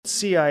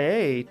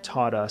CIA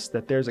taught us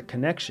that there's a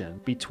connection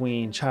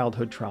between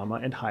childhood trauma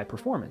and high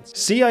performance.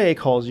 CIA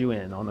calls you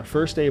in on the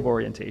first day of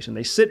orientation.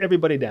 They sit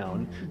everybody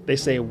down. They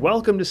say,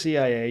 welcome to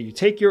CIA. You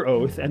take your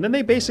oath. And then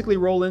they basically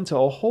roll into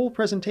a whole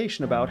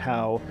presentation about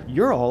how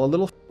you're all a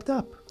little f***ed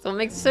up. So it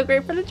makes you so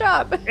great for the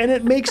job. And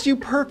it makes you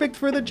perfect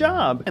for the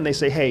job. And they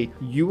say, hey,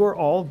 you are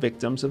all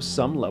victims of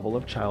some level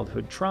of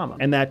childhood trauma.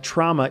 And that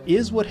trauma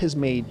is what has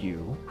made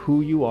you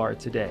who you are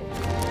today.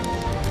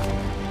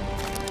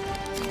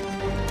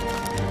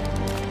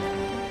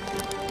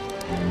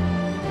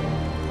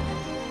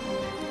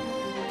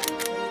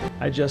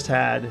 I just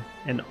had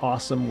an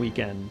awesome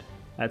weekend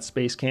at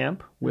space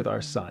camp with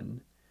our son.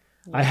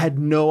 Yeah. I had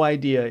no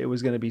idea it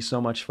was going to be so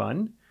much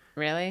fun.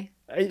 Really?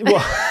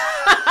 Well,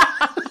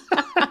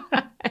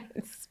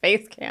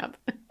 space camp.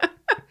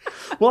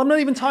 Well, I'm not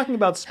even talking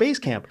about space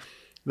camp.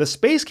 The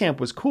space camp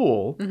was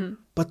cool,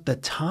 but the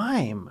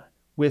time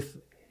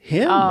with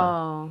him,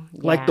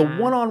 like the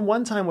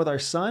one-on-one time with our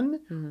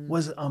son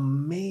was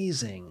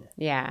amazing.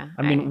 Yeah.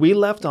 I mean, we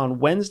left on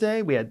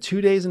Wednesday. We had 2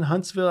 days in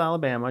Huntsville,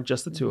 Alabama,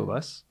 just the two of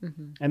us.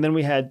 And then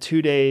we had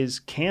 2 days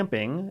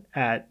camping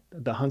at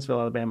the Huntsville,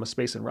 Alabama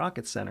Space and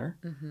Rocket Center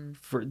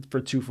for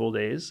 2 full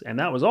days. And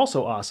that was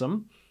also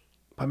awesome.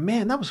 But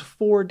man, that was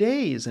 4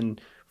 days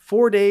and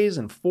 4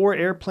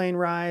 airplane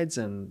rides.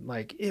 And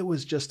like, it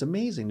was just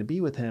amazing to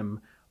be with him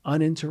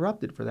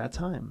uninterrupted for that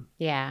time.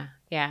 Yeah.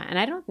 Yeah. And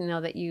I don't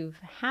know that you've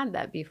had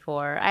that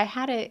before. I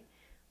had it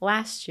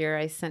last year.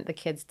 I sent the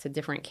kids to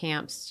different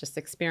camps, just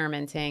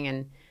experimenting.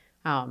 And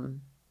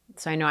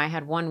so I know I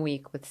had 1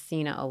 week with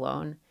Cena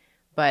alone,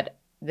 but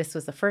this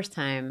was the first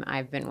time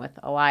I've been with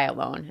Eli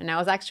alone. And I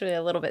was actually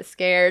a little bit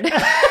scared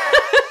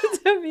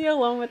to be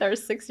alone with our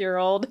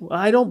 6-year-old.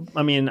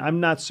 I'm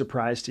not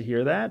surprised to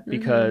hear that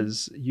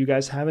because you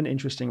guys have an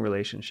interesting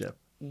relationship.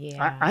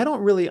 Yeah. I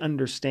don't really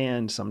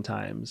understand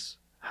sometimes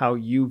how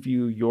you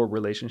view your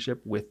relationship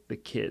with the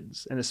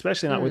kids, and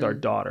especially not with our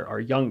daughter,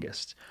 our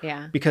youngest.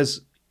 Yeah.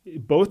 Because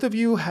both of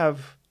you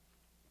have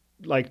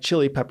like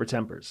chili pepper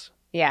tempers.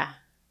 Yeah.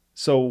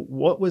 So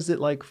what was it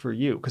like for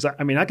you? Because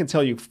I can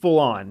tell you full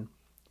on,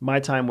 my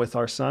time with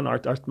our son,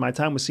 my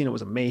time with Cena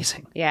was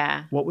amazing.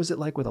 Yeah. What was it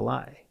like with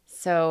Eli?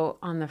 So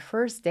on the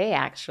first day,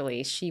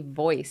 actually, she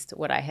voiced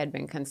what I had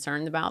been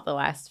concerned about the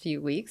last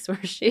few weeks,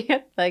 where she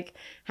had like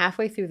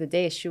halfway through the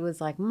day, she was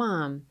like,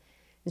 Mom,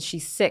 and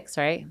she's 6,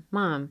 right?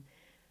 Mom,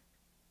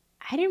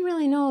 I didn't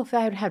really know if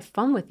I would have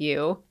fun with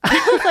you.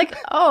 I was like,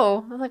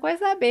 oh, I was like, why is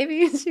that,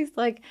 baby? And she's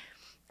like,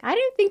 I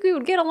didn't think we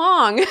would get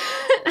along. And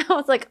I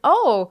was like,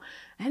 oh,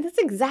 and that's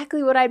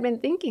exactly what I'd been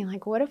thinking.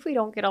 Like, what if we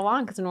don't get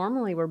along? Because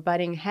normally we're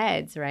butting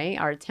heads, right?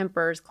 Our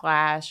tempers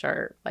clash,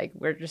 or like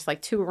we're just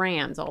like 2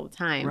 rams all the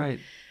time. Right.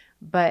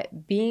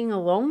 But being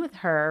alone with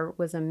her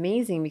was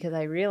amazing because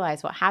I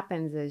realized what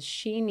happens is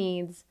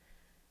she's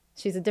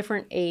a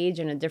different age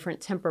and a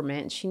different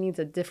temperament. She needs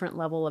a different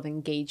level of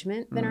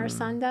engagement than our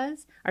son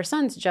does. Our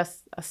son's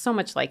just so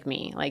much like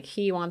me. Like,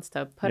 he wants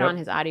to put on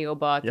his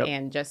audiobook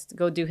and just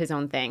go do his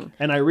own thing.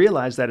 And I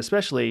realized that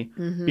especially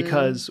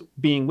because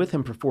being with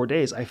him for 4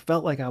 days, I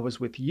felt like I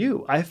was with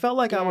you. I felt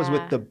like I was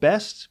with the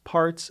best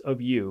parts of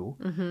you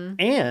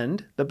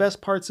and the best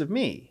parts of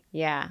me.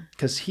 Yeah.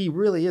 Because he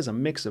really is a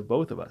mix of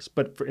both of us.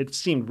 But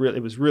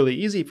it was really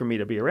easy for me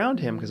to be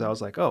around him because I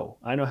was like, oh,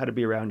 I know how to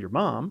be around your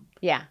mom.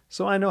 Yeah.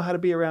 So I know how to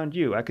be around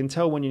you. I can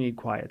tell when you need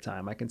quiet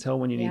time. I can tell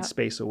when you need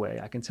space away.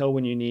 I can tell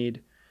when you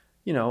need,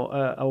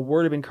 a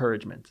word of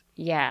encouragement.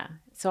 Yeah.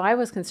 So I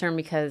was concerned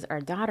because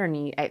our daughter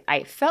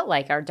I felt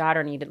like our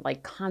daughter needed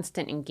like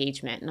constant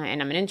engagement.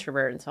 And I'm an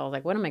introvert. And so I was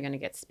like, what am I going to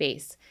get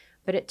space?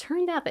 But it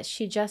turned out that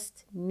she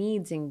just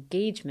needs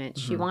engagement.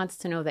 She wants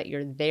to know that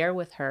you're there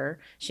with her.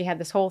 She had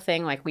this whole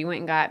thing, like we went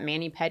and got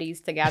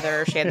mani-pedis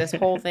together. She had this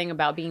whole thing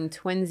about being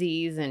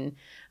twinsies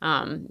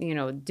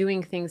and,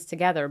 doing things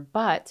together.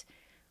 But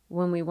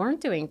when we weren't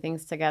doing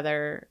things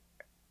together,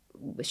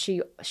 she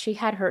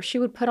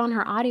would put on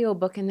her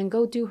audiobook and then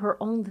go do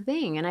her own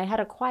thing. And I had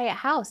a quiet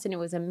house and it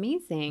was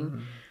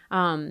amazing.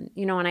 And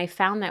I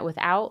found that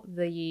without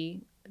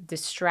the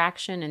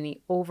distraction and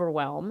the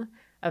overwhelm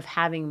of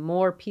having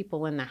more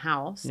people in the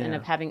house and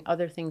of having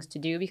other things to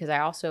do, because I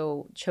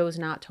also chose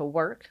not to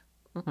work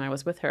when I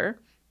was with her.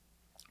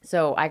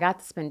 So I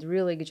got to spend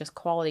really just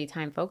quality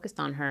time focused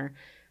on her.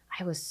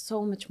 I was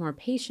so much more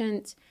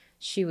patient.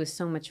 She was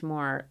so much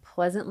more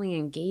pleasantly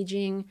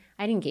engaging.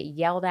 I didn't get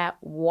yelled at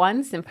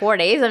once in 4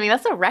 days. I mean,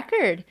 that's a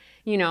record,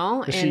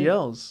 And she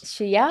yells.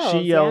 She yells.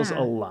 She yells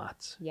a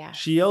lot. Yeah.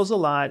 She yells a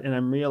lot, and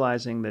I'm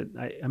realizing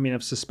that,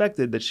 I've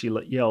suspected that she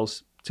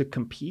yells to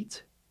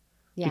compete.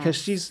 Yes.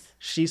 Because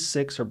she's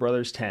 6, her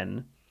brother's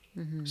 10.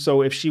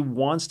 So if she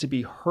wants to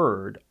be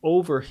heard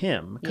over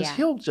him, because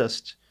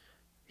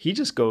he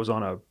just goes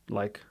on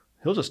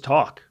he'll just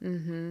talk.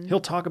 He'll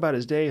talk about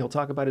his day. He'll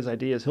talk about his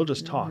ideas. He'll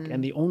just talk.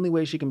 And the only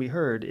way she can be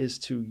heard is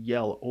to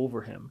yell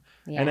over him.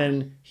 Yeah. And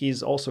then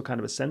he's also kind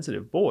of a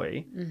sensitive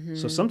boy.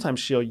 So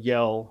sometimes she'll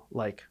yell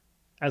like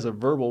as a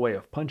verbal way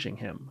of punching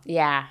him.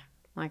 Yeah.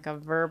 Like a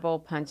verbal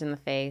punch in the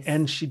face.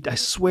 And I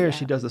swear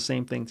she does the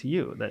same thing to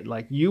you, that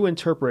like you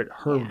interpret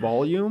her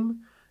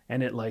volume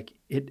and it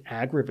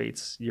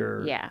aggravates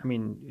your, I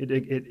mean,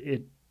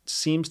 it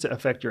seems to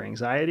affect your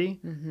anxiety.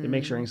 It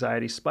makes your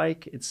anxiety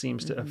spike. It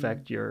seems to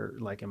affect your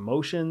like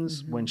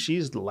emotions. When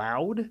she's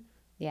loud,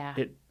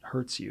 it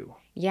hurts you.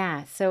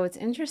 Yeah. So it's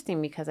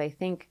interesting because I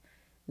think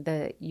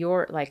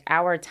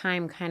our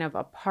time kind of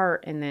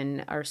apart and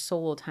then our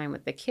solo time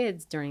with the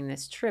kids during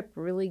this trip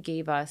really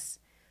gave us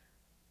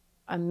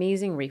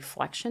amazing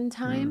reflection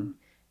time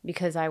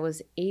because I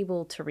was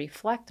able to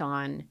reflect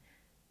on,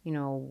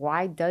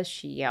 why does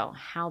she yell?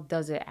 How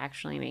does it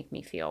actually make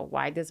me feel?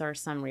 Why does our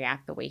son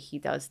react the way he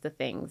does to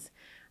things?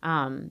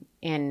 And,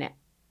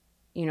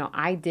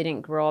 I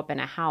didn't grow up in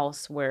a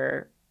house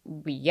where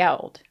we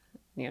yelled.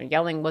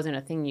 Yelling wasn't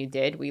a thing you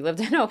did. We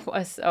lived in a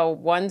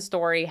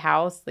one-story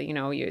house.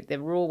 The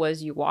rule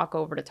was you walk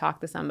over to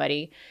talk to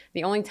somebody.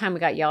 The only time we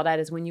got yelled at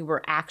is when you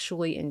were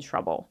actually in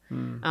trouble.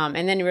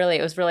 And then really,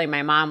 it was really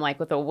my mom, like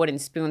with a wooden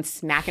spoon,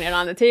 smacking it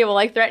on the table,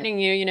 like threatening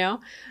you, Yeah,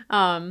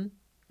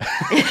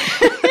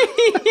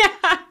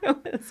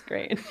 it was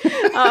great.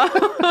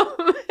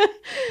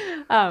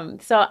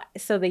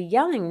 So the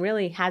yelling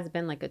really has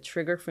been like a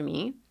trigger for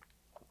me.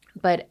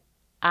 But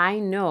I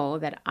know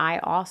that I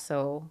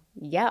also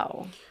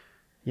yell.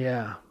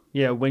 Yeah.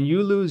 Yeah. When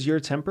you lose your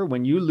temper,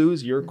 when you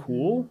lose your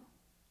cool,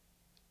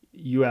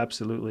 you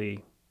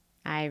absolutely.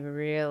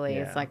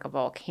 It's like a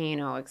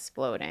volcano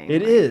exploding.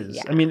 It is.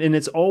 Yeah. I mean, and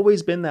it's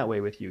always been that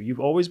way with you. You've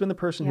always been the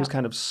person who's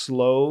kind of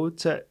slow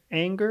to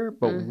anger,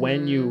 but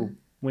when you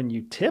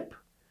tip,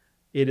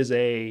 it is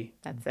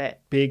that's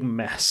it. Big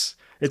mess.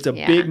 It's a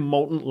big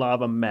molten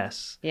lava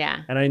mess.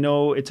 Yeah. And I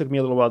know it took me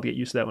a little while to get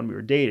used to that when we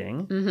were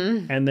dating.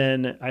 And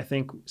then I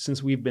think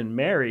since we've been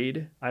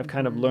married, I've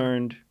kind of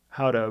learned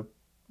how to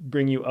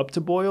bring you up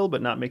to boil,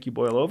 but not make you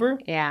boil over.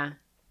 Yeah.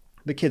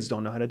 The kids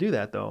don't know how to do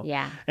that though.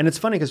 Yeah. And it's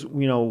funny because,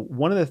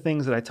 one of the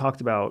things that I talked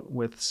about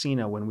with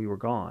Sina when we were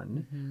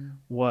gone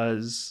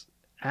was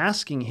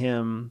asking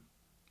him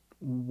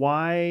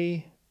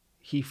why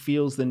he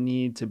feels the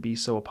need to be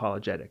so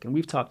apologetic. And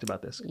we've talked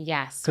about this.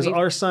 Yes. Because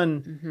our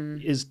son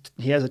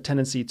he has a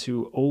tendency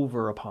to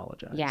over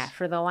apologize. Yeah.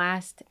 For the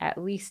last at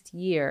least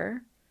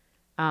year,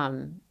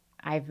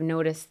 I've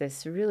noticed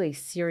this really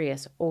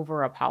serious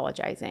over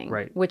apologizing.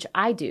 Right. Which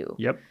I do.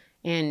 Yep.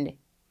 And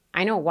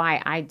I know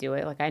why I do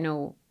it. Like I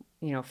know,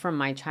 from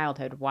my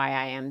childhood why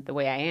I am the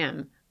way I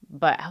am.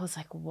 But I was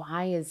like,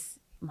 why is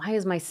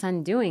my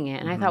son doing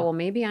it? And I thought, well,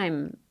 maybe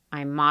I'm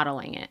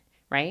modeling it.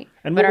 Right.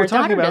 But our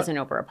daughter doesn't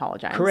over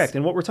apologize. Correct.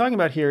 And what we're talking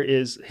about here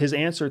is his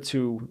answer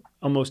to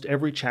almost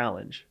every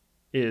challenge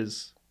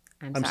is,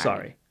 I'm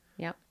sorry.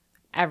 Yep.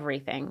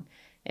 Everything.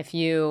 If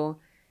you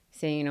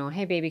say,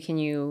 hey, baby, can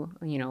you,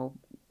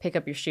 pick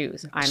up your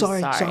shoes? I'm sorry.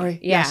 Sorry.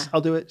 Yeah. Yes,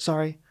 I'll do it.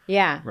 Sorry.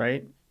 Yeah.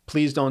 Right.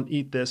 Please don't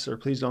eat this, or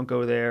please don't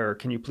go there. Or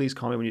can you please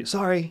call me when you,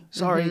 sorry.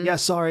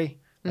 Yes, sorry.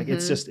 Like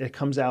it's just, it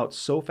comes out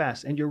so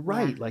fast. And you're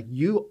right. Yeah. Like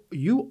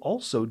you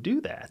also do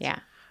that. Yeah.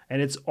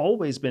 And it's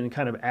always been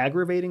kind of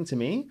aggravating to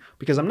me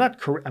because I'm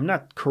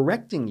not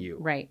correcting you.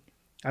 Right.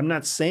 I'm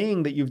not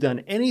saying that you've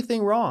done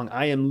anything wrong.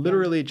 I am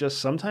literally just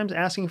sometimes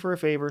asking for a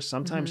favor,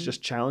 sometimes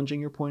just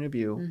challenging your point of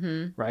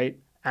view, right?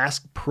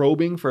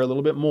 Probing for a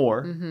little bit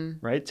more,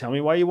 right? Tell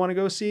me why you want to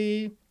go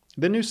see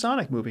the new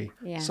Sonic movie.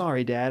 Yeah.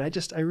 Sorry, Dad.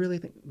 I really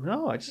think,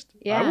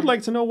 I would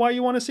like to know why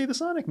you want to see the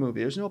Sonic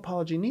movie. There's no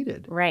apology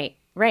needed. Right.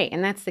 Right.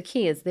 And that's the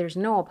key is there's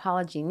no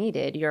apology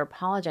needed. You're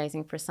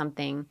apologizing for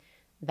something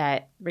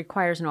that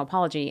requires no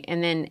apology.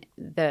 And then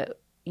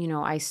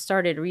I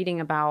started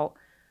reading about,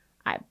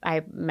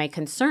 my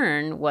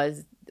concern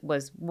was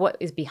what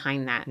is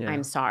behind that? Yeah.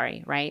 I'm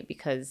sorry, right?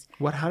 Because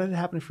how did it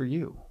happen for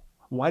you?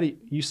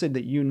 You said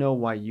that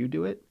why you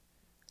do it?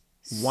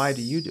 Why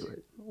do you do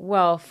it?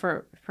 Well,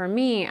 for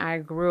me, I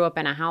grew up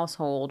in a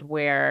household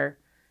where,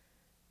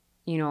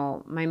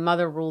 my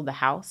mother ruled the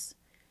house,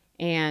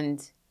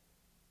 and,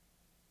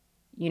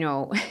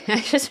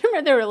 I just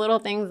remember there were little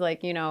things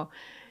like,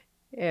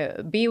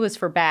 B was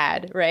for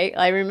bad, right?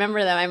 I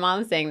remember that my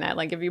mom saying that,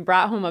 like, if you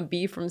brought home a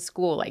B from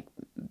school, like,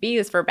 B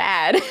is for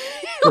bad.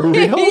 For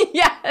real?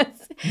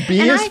 Yes. B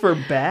is for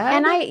bad?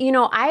 And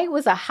I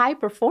was a high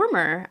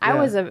performer.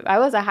 Yeah. I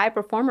was a high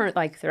performer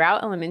like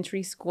throughout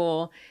elementary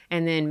school,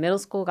 and then middle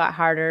school got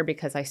harder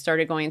because I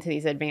started going into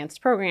these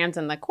advanced programs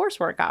and the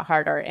coursework got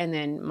harder, and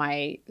then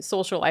my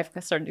social life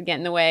started to get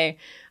in the way.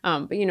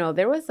 But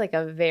there was like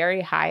a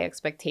very high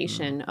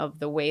expectation of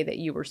the way that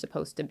you were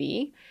supposed to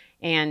be.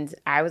 And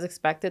I was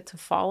expected to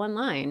fall in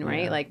line,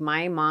 right? Yeah. Like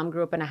my mom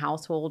grew up in a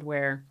household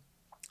where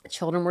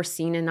children were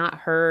seen and not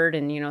heard,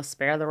 and,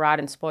 spare the rod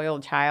and spoil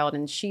the child.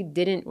 And she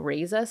didn't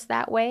raise us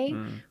that way,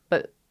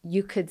 but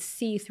you could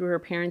see through her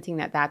parenting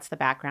that that's the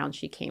background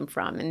she came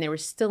from. And there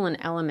was still an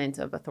element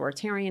of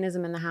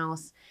authoritarianism in the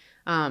house.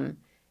 I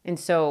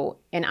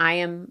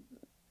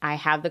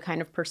have the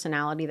kind of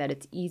personality that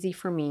it's easy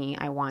for me.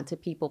 I want to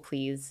people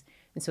please.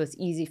 And so it's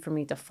easy for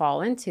me to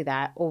fall into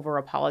that over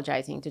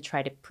apologizing to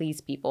try to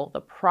please people.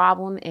 The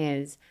problem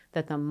is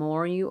that the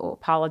more you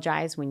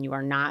apologize when you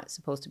are not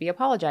supposed to be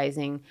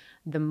apologizing,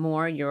 the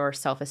more your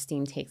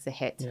self-esteem takes a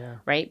hit,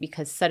 right?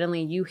 Because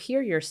suddenly you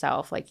hear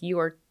yourself like you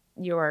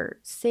are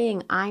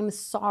saying, I'm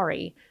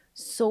sorry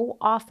so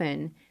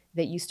often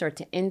that you start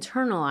to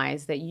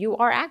internalize that you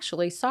are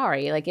actually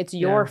sorry. Like it's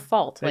your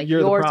fault. That like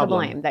you're to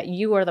blame, that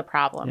you are the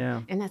problem.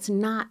 Yeah. And that's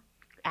not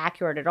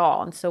accurate at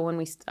all. And so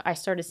when I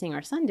started seeing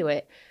our son do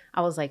it,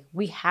 I was like,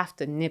 we have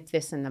to nip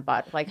this in the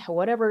bud. Like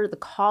whatever the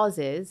cause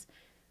is,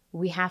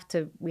 we have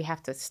to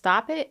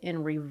stop it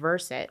and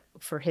reverse it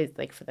for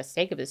the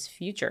sake of his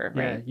future.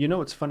 Right? Yeah. You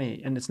know, it's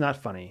funny, and it's not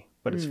funny,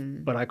 but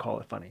but I call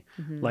it funny.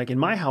 Like in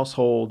my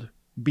household,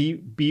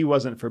 B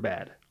wasn't for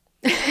bad.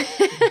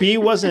 B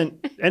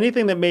wasn't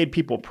anything that made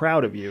people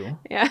proud of you.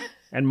 Yeah.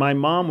 And my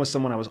mom was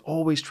someone I was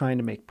always trying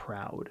to make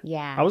proud.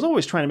 Yeah. I was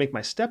always trying to make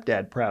my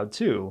stepdad proud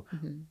too.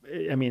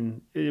 I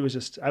mean, it was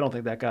just, I don't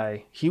think that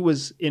guy, he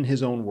was in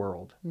his own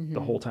world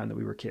the whole time that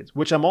we were kids,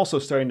 which I'm also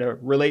starting to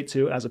relate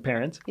to as a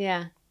parent.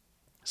 Yeah.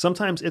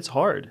 Sometimes it's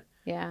hard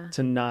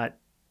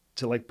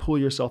to like pull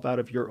yourself out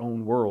of your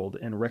own world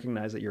and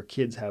recognize that your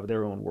kids have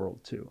their own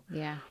world too.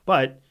 Yeah.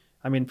 But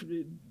I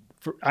mean,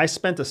 I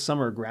spent a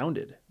summer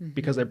grounded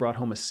because I brought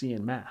home a C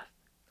in math.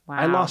 Wow.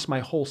 I lost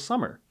my whole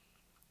summer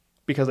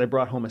because I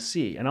brought home a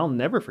C, and I'll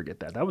never forget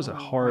that. That was it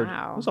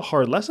was a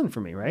hard lesson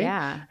for me, right?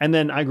 Yeah. And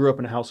then I grew up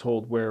in a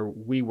household where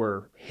we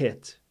were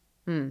hit.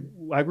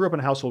 I grew up in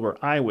a household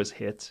where I was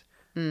hit.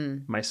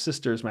 My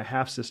sisters, my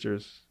half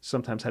sisters,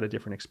 sometimes had a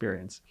different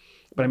experience.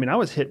 But I mean, I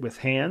was hit with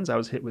hands. I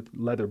was hit with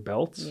leather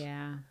belts.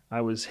 Yeah.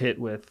 I was hit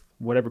with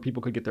whatever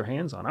people could get their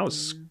hands on. I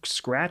was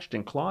scratched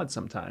and clawed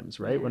sometimes,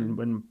 right? Yeah.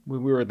 When we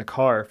were in the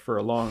car for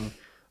a long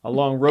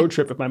road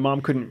trip, if my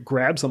mom couldn't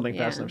grab something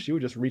fast enough, she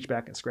would just reach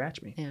back and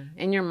scratch me. Yeah.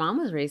 And your mom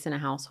was raised in a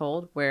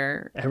household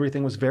where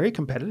everything was very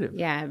competitive.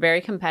 Yeah, very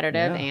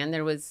competitive. Yeah. And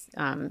there was,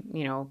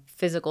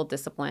 physical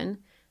discipline.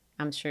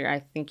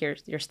 I think your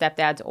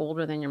stepdad's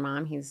older than your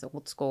mom. He's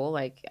old school.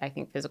 Like, I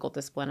think physical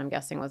discipline, I'm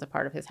guessing, was a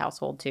part of his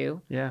household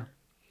too. Yeah.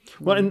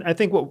 Well, and I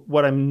think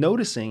what I'm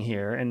noticing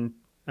here, and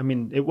I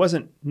mean, it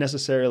wasn't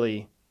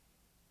necessarily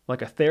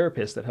like a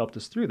therapist that helped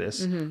us through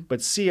this,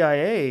 but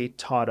CIA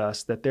taught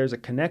us that there's a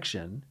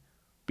connection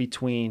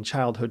between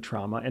childhood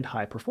trauma and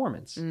high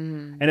performance.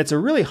 And it's a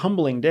really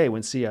humbling day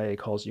when CIA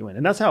calls you in.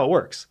 And that's how it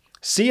works.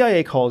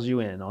 CIA calls you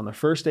in on the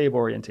first day of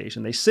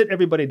orientation. They sit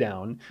everybody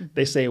down.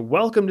 They say,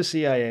 welcome to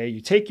CIA.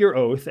 You take your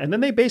oath. And then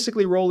they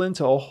basically roll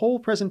into a whole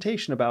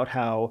presentation about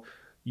how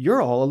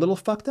you're all a little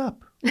fucked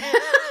up.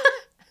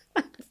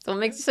 So it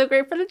makes you so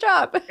great for the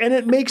job. And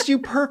it makes you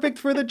perfect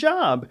for the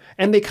job.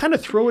 And they kind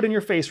of throw it in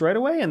your face right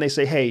away. And they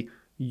say, hey,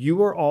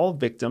 you are all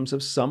victims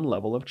of some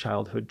level of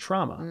childhood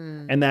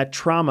trauma. And that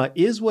trauma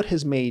is what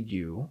has made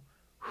you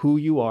who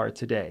you are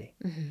today.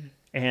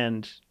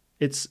 And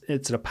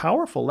it's a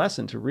powerful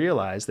lesson to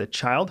realize that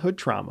childhood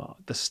trauma,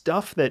 the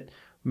stuff that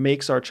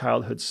makes our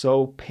childhood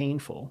so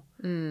painful,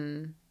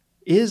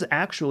 is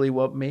actually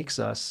what makes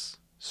us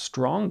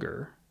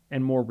stronger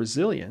and more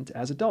resilient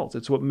as adults.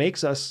 It's what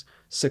makes us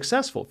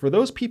successful. For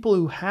those people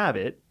who have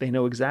it, they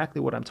know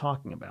exactly what I'm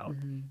talking about.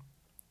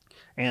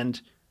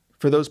 And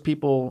for those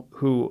people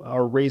who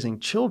are raising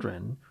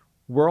children,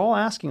 we're all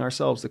asking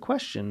ourselves the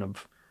question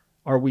of,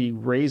 are we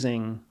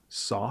raising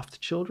soft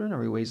children? Are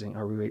we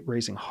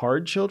raising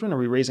hard children? Are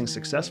we raising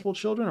successful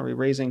children? Are we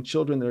raising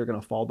children that are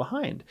going to fall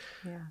behind?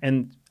 Yeah.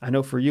 And I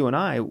know for you and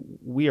I,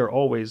 we are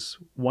always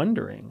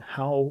wondering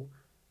how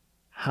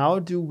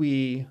do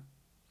we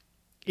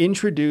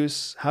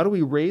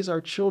raise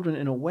our children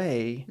in a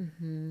way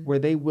where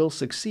they will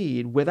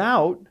succeed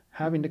without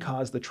having to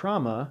cause the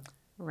trauma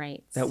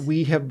that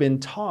we have been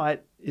taught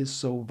is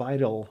so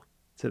vital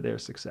to their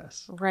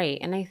success. Right.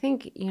 And I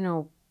think,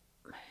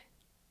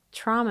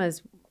 trauma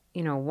is,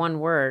 one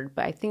word,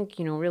 but I think,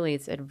 really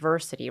it's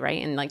adversity,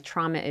 right? And like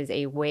trauma is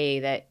a way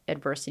that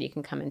adversity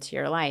can come into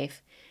your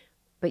life,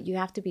 but you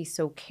have to be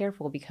so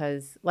careful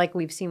because like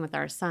we've seen with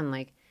our son,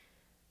 like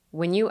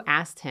when you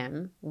asked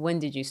him, when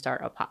did you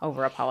start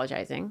over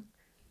apologizing,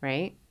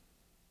 right?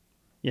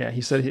 Yeah,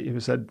 he said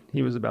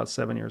he was about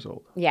 7 years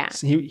old. Yeah.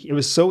 It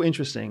was so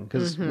interesting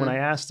because when I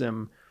asked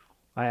him,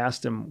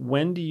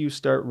 when do you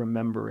start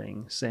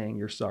remembering saying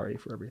you're sorry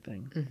for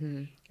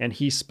everything? And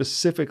he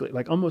specifically,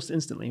 like almost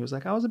instantly, he was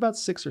like, I was about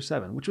 6 or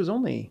 7, which was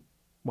only,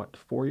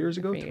 3 years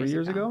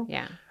ago?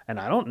 Yeah. And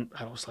I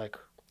was like,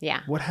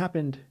 what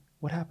happened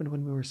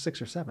when we were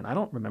 6 or 7? I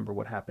don't remember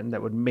what happened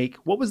that would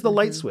what was the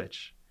light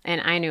switch? And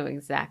I knew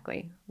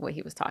exactly what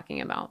he was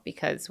talking about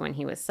because when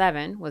he was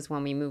 7 was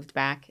when we moved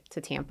back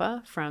to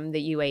Tampa from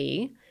the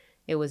UAE.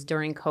 It was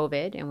during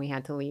COVID and we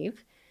had to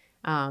leave.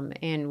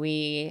 And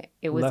we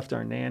left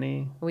our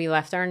nanny. We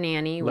left our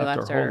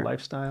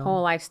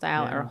whole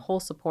lifestyle, our whole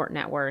support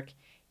network.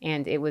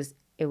 And it was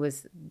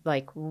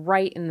like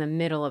right in the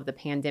middle of the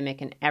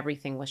pandemic and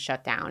everything was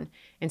shut down.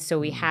 And so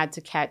we had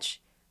to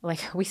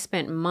we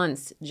spent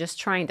months just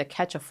trying to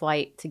catch a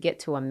flight to get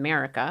to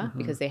America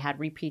because they had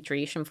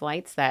repatriation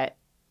flights that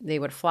they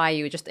would fly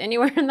you just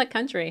anywhere in the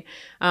country.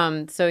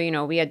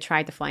 So, we had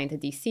tried to fly into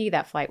DC.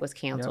 That flight was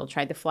canceled.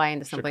 Tried to fly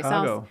into someplace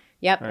else.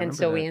 Yep. And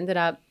so we ended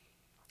up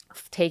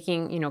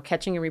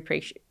catching a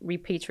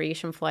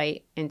repatriation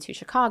flight into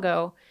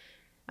Chicago,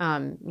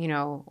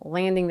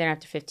 landing there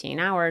after 15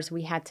 hours.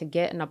 We had to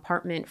get an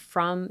apartment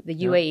from the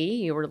UAE.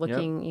 You were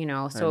looking,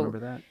 so I remember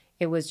that.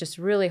 It was just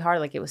really hard.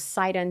 Like, it was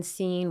sight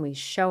unseen. We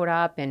showed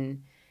up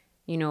and,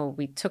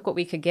 we took what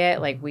we could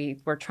get. Like,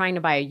 we were trying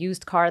to buy a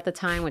used car at the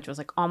time, which was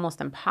like almost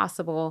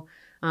impossible.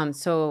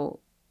 So,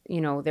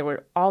 there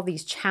were all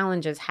these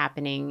challenges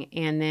happening.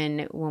 And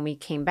then when we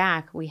came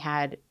back, we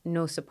had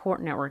no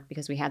support network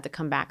because we had to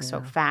come back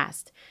so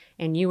fast.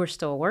 And you were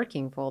still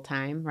working full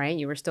time, right?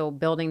 You were still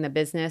building the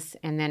business.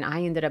 And then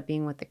I ended up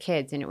being with the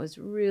kids, and it was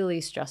really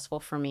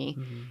stressful for me.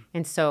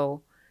 And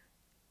so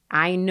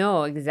I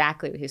know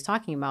exactly what he's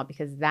talking about,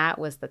 because that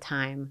was the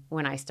time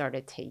when I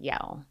started to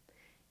yell.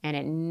 And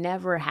it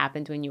never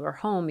happened when you were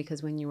home,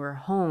 because when you were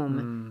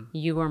home,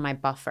 you were my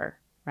buffer,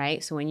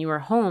 right? So when you were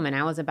home and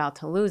I was about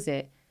to lose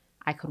it,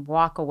 I could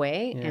walk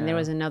away and there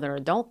was another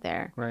adult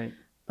there. Right.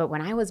 But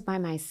when I was by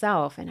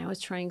myself and I was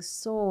trying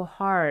so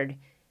hard,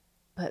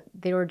 but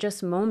there were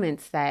just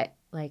moments that,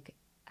 like,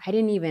 I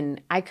couldn't even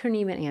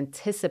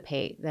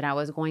anticipate that I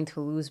was going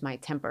to lose my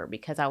temper,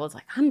 because I was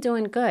like, I'm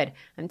doing good.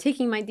 I'm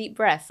taking my deep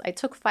breaths. I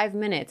took 5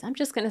 minutes. I'm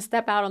just going to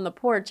step out on the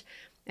porch.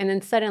 And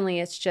then suddenly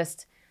it's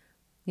just,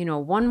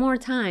 one more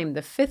time,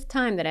 the 5th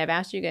time that I've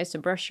asked you guys to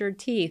brush your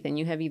teeth, and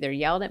you have either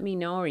yelled at me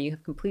no, or you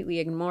have completely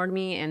ignored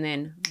me, and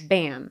then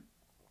bam,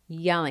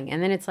 yelling.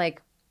 And then it's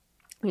like,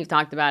 we've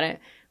talked about it,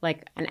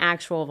 like an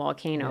actual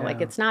volcano. Yeah,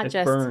 like, it's not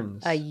just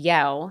burns. A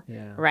yell,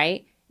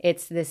 right?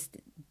 It's this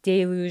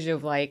deluge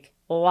of like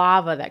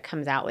lava that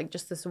comes out, like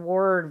just this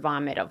word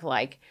vomit of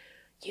like,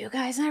 you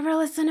guys never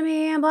listen to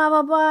me and blah,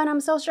 blah, blah. And I'm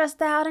so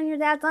stressed out and your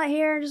dad's not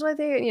here just with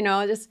you,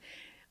 just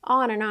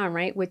on and on,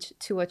 right? Which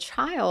to a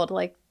child,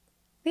 like,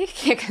 they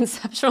can't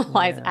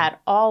conceptualize at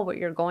all what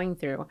you're going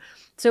through.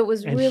 So it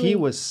was really... And he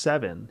was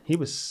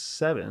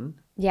 7.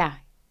 Yeah.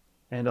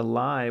 And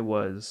Eli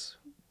was...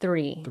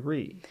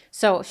 3.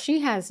 So she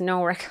has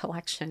no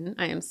recollection,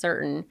 I am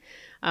certain.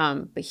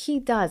 But he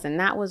does. And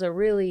that was a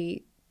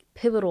really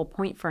pivotal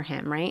point for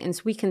him, right? And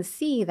so we can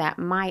see that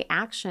my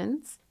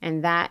actions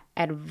and that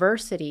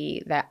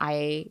adversity that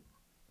I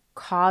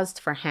caused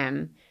for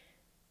him,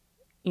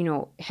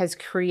 has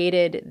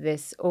created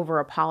this over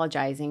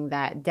apologizing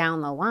that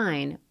down the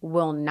line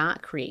will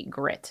not create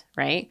grit,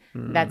 right?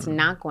 That's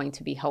not going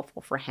to be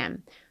helpful for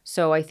him.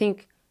 So I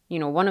think,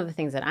 one of the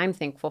things that I'm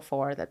thankful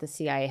for that the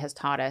CIA has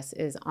taught us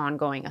is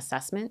ongoing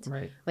assessment.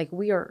 Right. Like,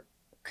 we are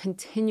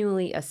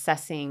continually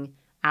assessing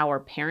our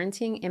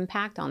parenting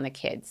impact on the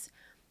kids.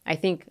 I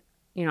think,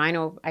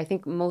 I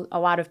think a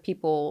lot of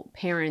people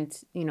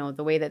parent,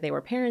 the way that they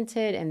were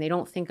parented, and they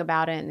don't think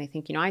about it, and they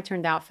think, I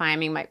turned out fine. I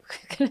mean,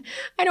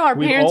 I know our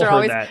parents are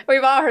always,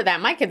 we've all heard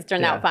that. My kids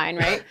turned out fine,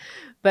 right?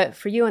 But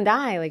for you and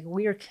I, like,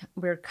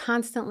 we're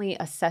constantly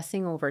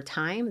assessing over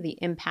time the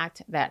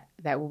impact that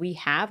we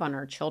have on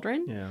our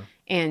children. Yeah.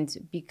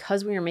 And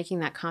because we are making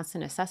that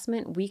constant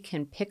assessment, we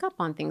can pick up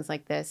on things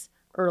like this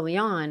early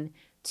on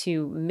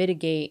to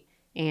mitigate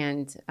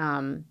and,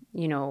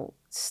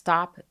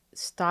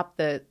 stop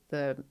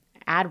the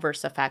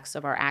adverse effects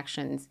of our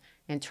actions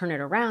and turn it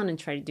around and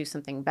try to do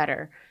something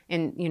better.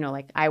 And,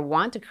 I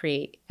want to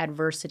create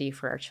adversity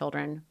for our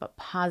children, but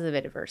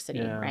positive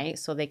adversity, right?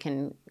 So they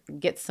can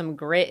get some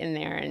grit in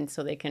there, and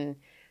so they can,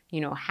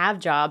 have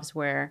jobs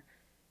where,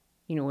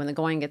 when the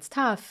going gets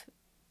tough,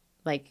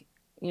 like,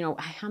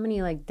 how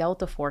many like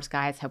Delta Force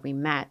guys have we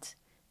met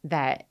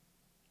that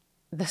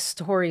the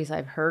stories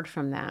I've heard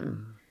from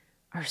them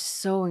are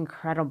so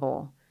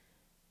incredible.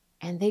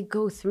 And they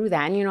go through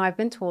that. And, I've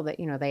been told that,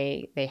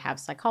 they have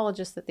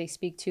psychologists that they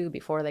speak to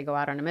before they go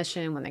out on a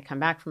mission, when they come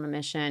back from a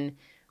mission,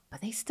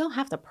 but they still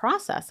have to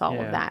process all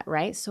of that,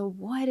 right? So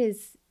what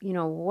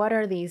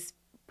are these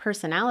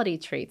personality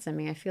traits? I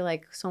mean, I feel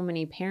like so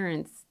many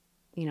parents,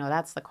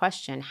 that's the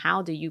question.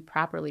 How do you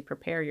properly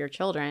prepare your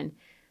children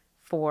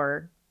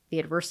for the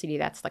adversity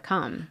that's to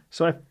come?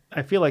 So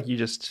I feel like you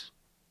just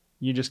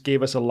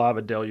gave us a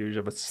lava deluge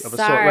of assault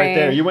right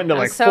there. You went into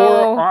like 4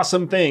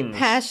 awesome things.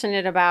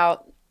 Passionate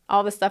about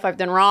all the stuff I've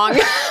done wrong.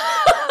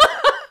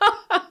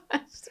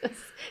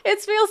 It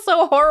feels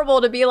so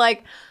horrible to be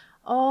like,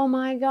 oh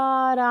my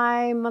God,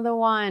 I'm the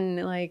one.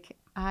 Like,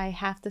 I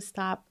have to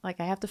stop. Like,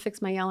 I have to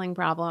fix my yelling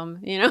problem,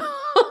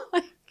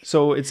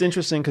 So it's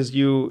interesting because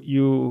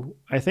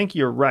I think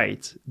you're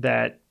right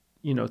that,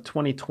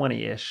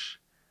 2020-ish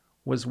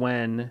was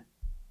when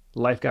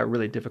life got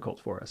really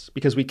difficult for us,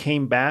 because we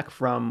came back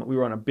we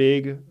were on a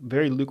big,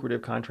 very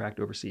lucrative contract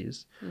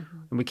overseas.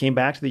 And we came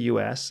back to the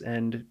US,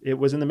 and it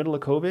was in the middle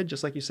of COVID,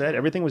 just like you said.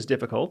 Everything was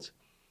difficult.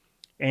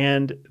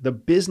 And the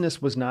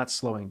business was not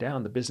slowing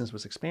down. The business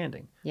was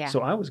expanding. Yeah.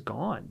 So I was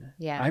gone.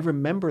 Yeah. I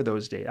remember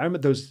those days. I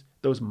remember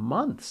those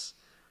months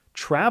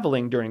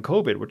traveling during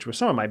COVID, which were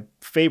some of my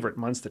favorite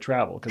months to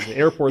travel, because the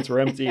airports were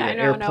empty, the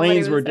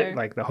airplanes were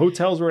like the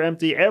hotels were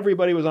empty.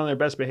 Everybody was on their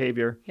best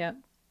behavior. Yep.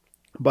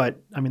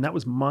 But I mean, that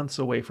was months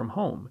away from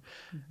home.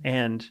 Mm-hmm.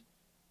 And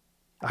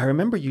I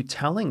remember you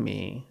telling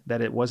me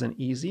that it wasn't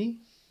easy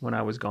when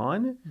I was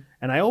gone. Mm-hmm.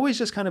 And I always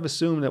just kind of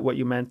assumed that what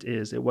you meant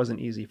is it wasn't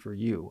easy for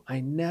you.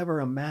 I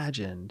never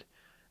imagined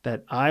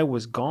that I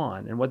was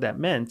gone. And what that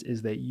meant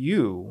is that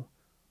you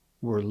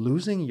were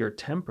losing your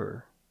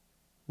temper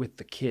with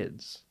the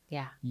kids.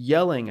 Yeah.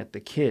 Yelling at the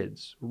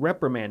kids,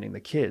 reprimanding the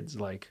kids,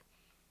 like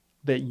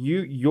that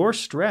your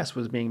stress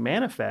was being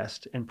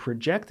manifest and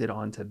projected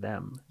onto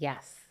them.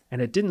 Yes. And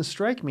it didn't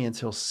strike me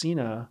until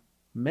Sina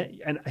met,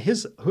 and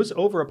his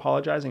over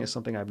apologizing is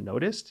something I've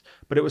noticed,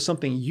 but it was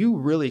something you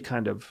really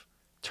kind of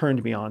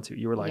turned me onto.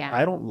 You were like,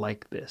 I don't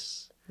like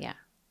this. Yeah.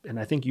 And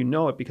I think you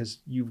know it because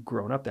you've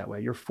grown up that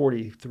way. You're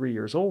 43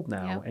 years old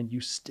now, and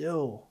you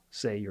still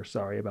say you're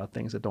sorry about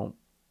things that don't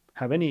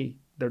have any,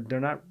 they're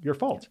not your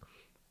fault. Yep.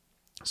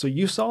 So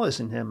you saw this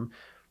in him.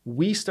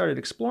 We started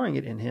exploring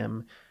it in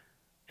him.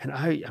 And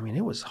I mean,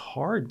 it was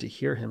hard to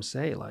hear him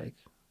say like,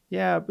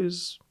 yeah, it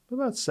was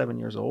about 7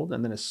 years old.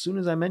 And then as soon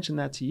as I mentioned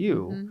that to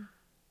you, mm-hmm.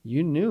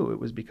 you knew it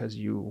was because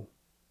you,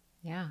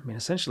 I mean,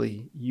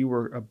 essentially you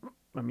were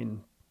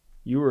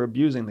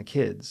abusing the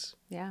kids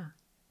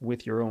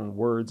with your own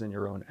words and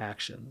your own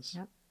actions.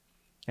 Yep.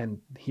 And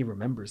he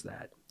remembers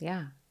that.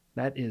 Yeah.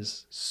 That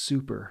is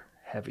super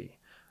heavy.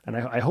 And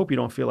I hope you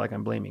don't feel like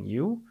I'm blaming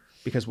you,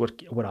 because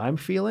what I'm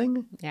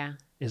feeling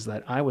is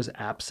that I was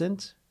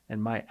absent,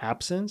 and my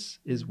absence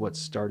is what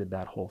started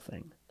that whole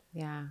thing.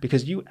 Yeah.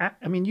 Because you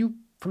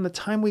from the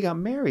time we got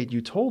married, you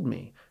told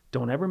me,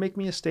 don't ever make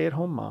me a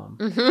stay-at-home mom.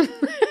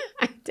 Mm-hmm.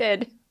 I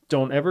did.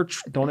 Don't ever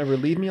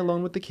leave me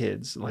alone with the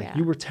kids. Like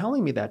you were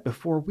telling me that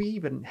before we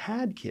even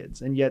had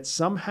kids. And yet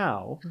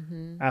somehow,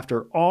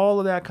 after all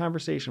of that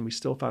conversation, we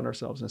still found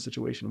ourselves in a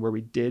situation where we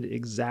did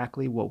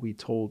exactly what we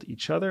told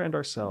each other and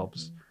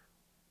ourselves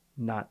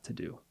not to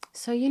do.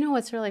 So,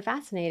 what's really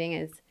fascinating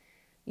is,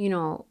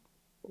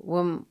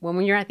 when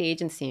you're at the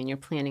agency and you're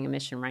planning a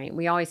mission, right,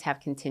 we always have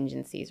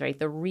contingencies, right?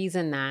 The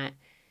reason that,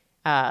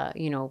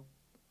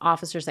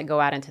 officers that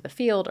go out into the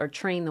field are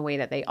trained the way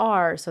that they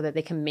are so that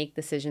they can make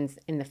decisions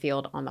in the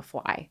field on the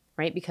fly,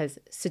 right? Because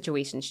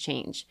situations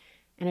change.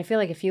 And I feel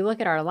like if you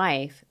look at our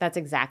life, that's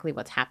exactly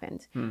what's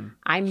happened.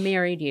 I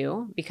married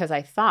you because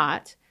I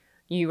thought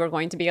you were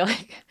going to be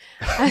like...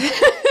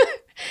 I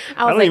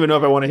don't even know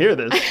if I want to hear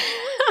this.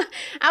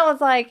 I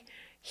was like...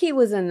 he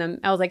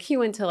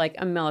went to like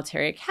a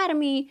military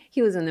academy.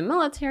 He was in the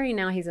military.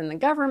 Now he's in the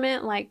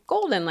government, like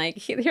golden. Like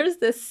here's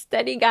this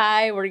steady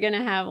guy. We're going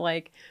to have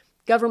like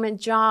government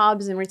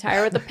jobs and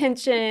retire with a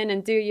pension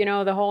and do,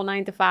 the whole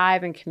 9 to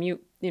 5 and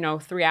commute,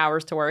 3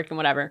 hours to work and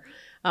whatever.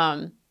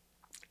 And,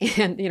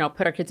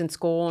 put our kids in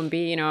school and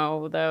be,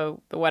 the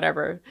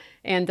whatever.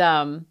 And,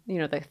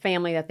 the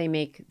family that they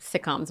make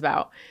sitcoms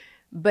about.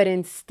 But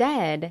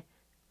instead,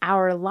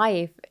 our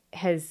life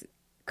has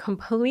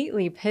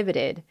completely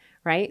pivoted.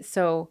 Right.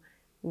 So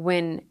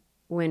not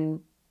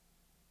when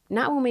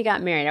we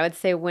got married, I would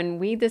say when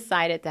we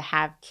decided to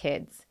have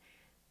kids,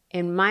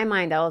 in my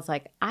mind, I was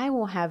like, I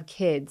will have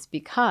kids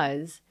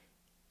because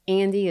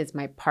Andy is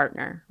my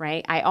partner.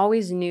 Right. I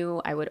always knew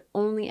I would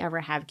only ever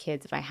have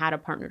kids if I had a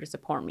partner to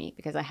support me,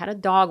 because I had a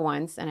dog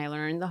once and I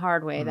learned the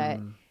hard way that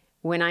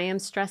when I am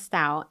stressed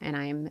out and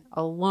I'm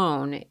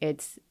alone,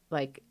 it's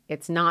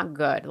not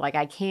good. Like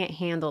I can't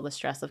handle the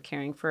stress of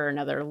caring for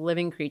another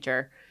living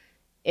creature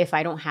if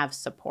I don't have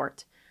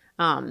support.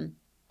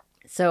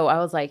 So I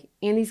was like,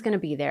 Andy's going to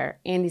be there.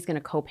 Andy's going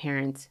to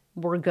co-parent.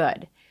 We're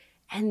good.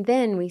 And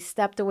then we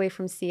stepped away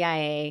from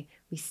CIA.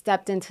 We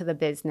stepped into the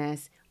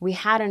business. We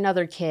had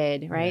another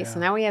kid, right? Yeah. So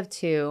now we have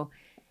 2.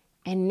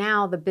 And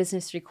now the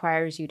business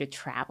requires you to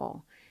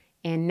travel.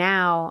 And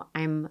now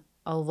I'm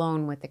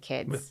alone with the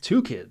kids. With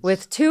 2 kids.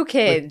 With 2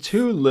 kids. With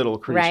 2 little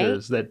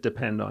creatures that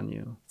depend on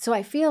you. So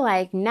I feel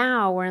like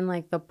now we're in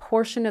like the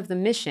portion of the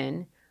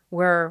mission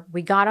where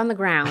we got on the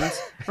ground,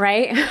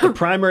 right? The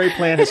primary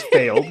plan has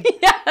failed.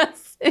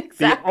 Yes,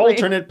 exactly. The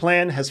alternate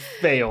plan has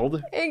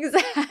failed.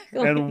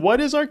 Exactly. And what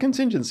is our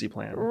contingency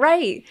plan?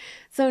 Right.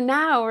 So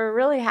now we're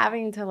really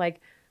having to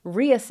like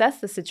reassess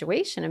the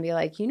situation and be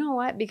like, you know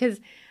what? Because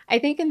I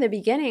think in the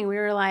beginning we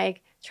were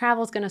like,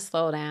 travel's going to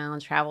slow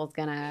down. Travel's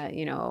going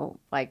to,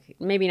 like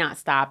maybe not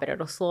stop it.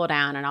 It'll slow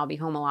down and I'll be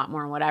home a lot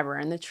more and whatever.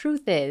 And the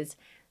truth is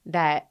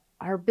that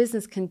our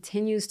business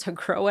continues to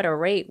grow at a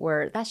rate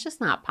where that's just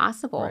not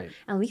possible. Right.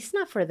 At least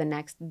not for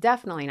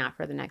definitely not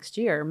for the next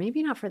year,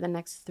 maybe not for the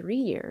next 3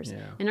 years.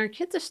 Yeah. And our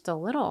kids are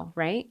still little,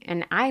 right?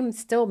 And I'm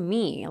still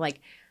me.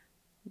 Like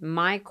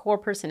my core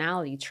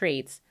personality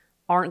traits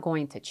aren't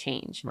going to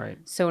change. Right.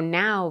 So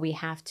now we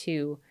have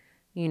to,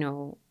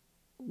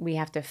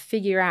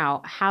 figure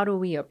out how do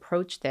we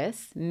approach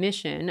this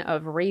mission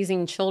of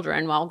raising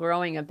children while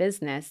growing a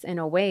business in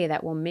a way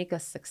that will make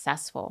us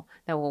successful,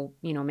 that will,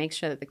 make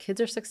sure that the kids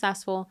are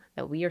successful,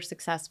 that we are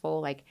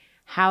successful. Like,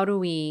 how do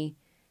we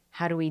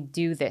how do we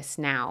do this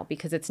now?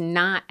 Because it's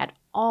not at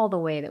all the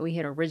way that we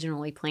had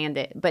originally planned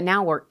it, but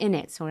now we're in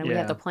it. So we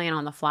have to plan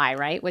on the fly,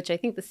 right? Which I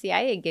think the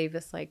CIA gave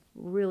us like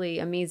really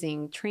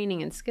amazing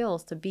training and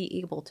skills to be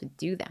able to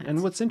do that.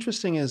 And what's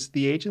interesting is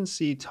the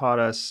agency taught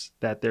us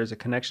that there's a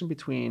connection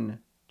between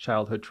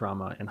childhood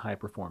trauma and high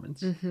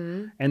performance.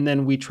 Mm-hmm. And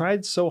then we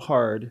tried so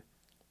hard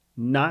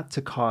not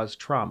to cause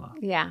trauma.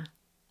 Yeah.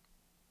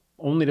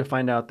 Only to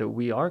find out that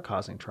we are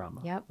causing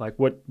trauma. Yep. Like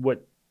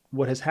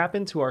what has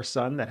happened to our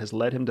son that has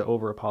led him to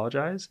over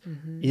apologize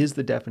is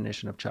the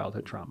definition of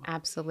childhood trauma.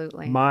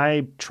 Absolutely.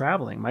 My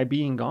traveling, my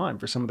being gone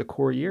for some of the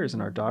core years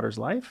in our daughter's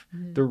life,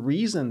 the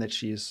reason that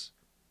she's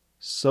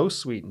so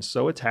sweet and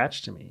so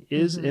attached to me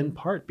is in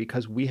part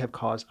because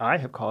I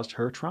have caused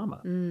her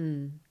trauma.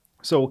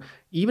 So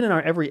even in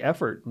our every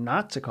effort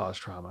not to cause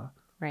trauma,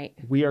 right,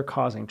 we are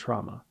causing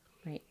trauma.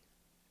 Right.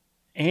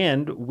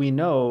 And we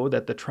know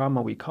that the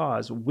trauma we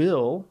cause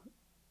will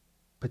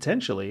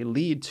potentially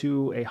lead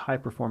to a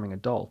high-performing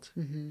adult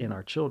in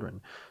our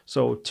children.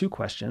 So 2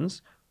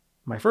 questions.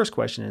 My first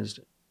question is,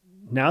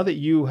 now that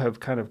you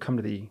have kind of come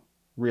to the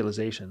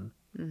realization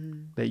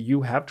that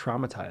you have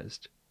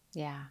traumatized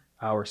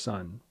our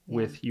son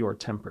with your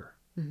temper,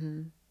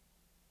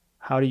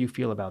 how do you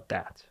feel about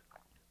that?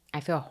 I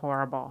feel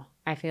horrible.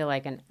 I feel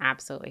like an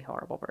absolutely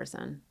horrible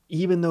person.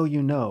 Even though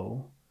you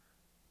know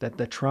that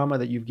the trauma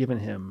that you've given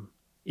him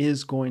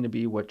is going to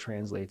be what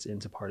translates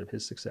into part of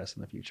his success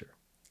in the future.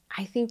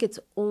 I think it's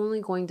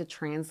only going to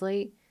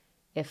translate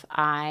if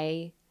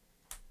I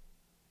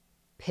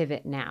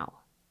pivot now,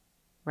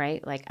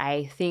 right? Like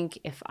I think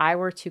if I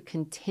were to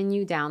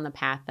continue down the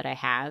path that I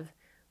have,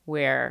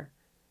 where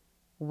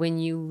when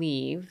you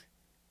leave,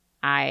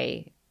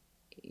 I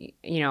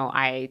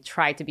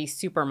try to be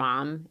super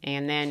mom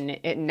and then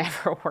it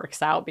never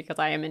works out because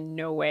I am in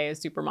no way a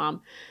super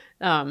mom.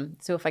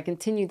 So if I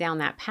continue down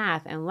that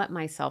path and let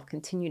myself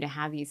continue to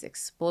have these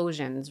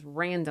explosions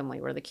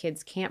randomly where the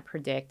kids can't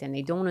predict and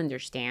they don't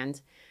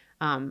understand,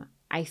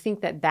 I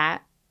think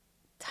that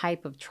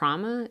type of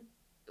trauma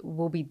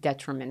will be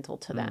detrimental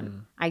to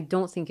them. I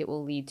don't think it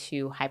will lead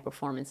to high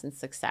performance and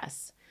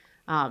success.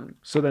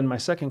 So then my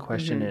second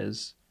question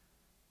is,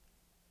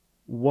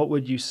 what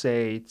would you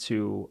say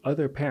to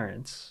other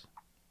parents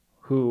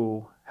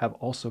who have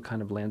also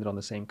kind of landed on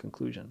the same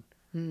conclusion?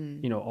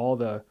 You know, all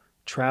the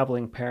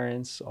traveling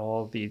parents,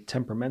 all the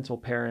temperamental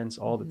parents,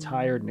 all the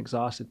tired and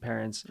exhausted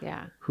parents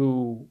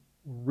who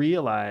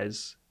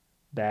realize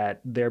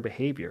that their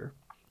behavior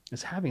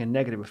is having a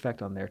negative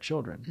effect on their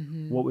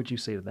children. What would you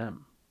say to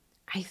them?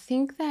 I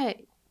think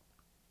that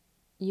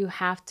you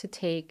have to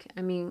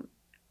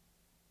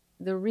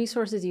the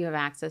resources you have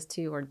access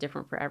to are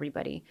different for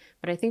everybody.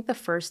 But I think the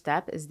first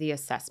step is the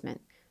assessment,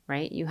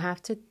 right? You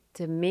have to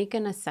make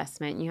an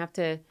assessment. You have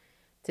to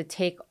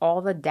take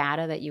all the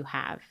data that you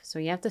have. So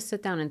you have to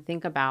sit down and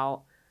think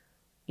about,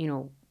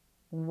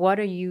 what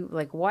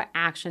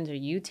actions are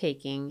you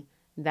taking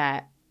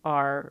that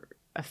are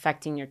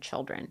affecting your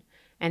children?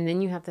 And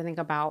then you have to think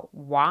about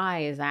why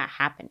is that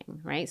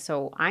happening, right?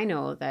 So I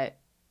know that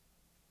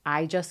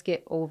I just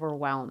get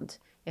overwhelmed.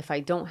 If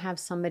I don't have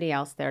somebody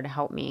else there to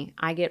help me,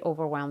 I get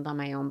overwhelmed on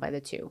my own by the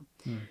 2.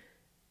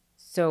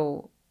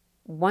 So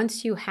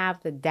once you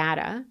have the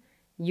data,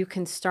 you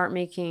can start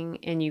making,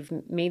 and you've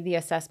made the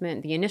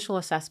assessment, the initial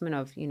assessment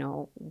of,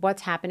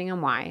 what's happening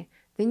and why,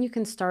 then you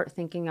can start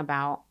thinking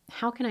about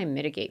how can I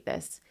mitigate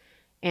this?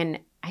 And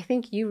I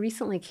think you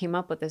recently came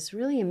up with this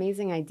really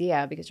amazing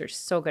idea because you're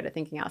so good at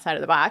thinking outside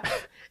of the box.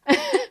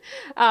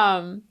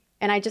 And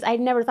I'd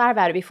never thought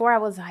about it before. I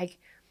was like,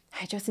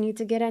 I just need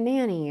to get a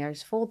nanny.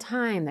 There's full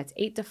time. That's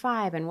 8 to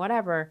 5 and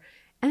whatever.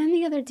 And then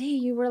the other day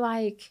you were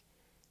like,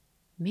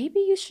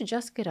 maybe you should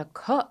just get a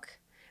cook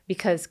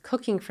because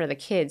cooking for the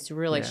kids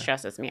really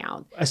stresses me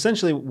out.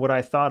 Essentially, what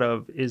I thought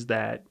of is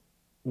that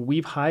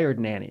we've hired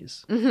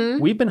nannies.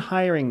 We've been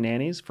hiring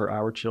nannies for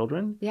our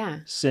children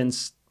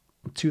since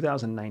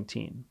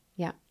 2019.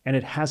 Yeah. And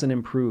it hasn't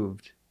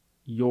improved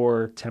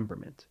your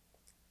temperament.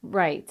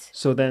 Right.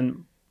 So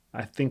then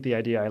I think the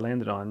idea I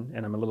landed on,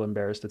 and I'm a little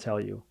embarrassed to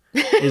tell you,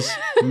 is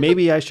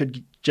maybe I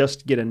should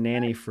just get a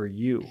nanny for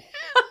you.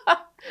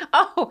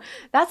 Oh,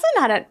 that's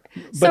not a...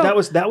 But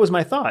that was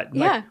my thought.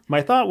 Yeah. Like,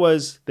 my thought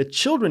was the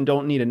children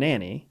don't need a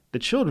nanny. The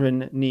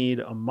children need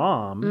a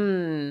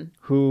mom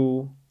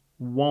who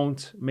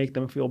won't make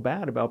them feel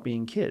bad about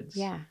being kids.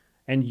 Yeah.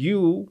 And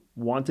you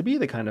want to be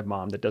the kind of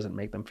mom that doesn't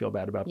make them feel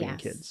bad about being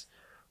kids.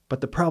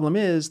 But the problem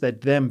is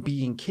that them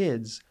being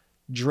kids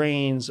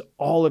drains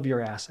all of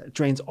your assets,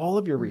 drains all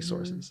of your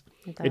resources.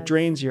 It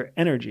drains your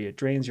energy. It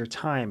drains your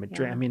time.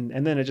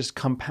 And then it just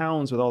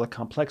compounds with all the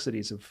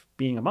complexities of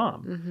being a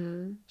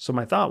mom. So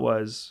my thought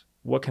was,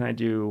 what can I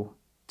do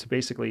to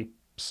basically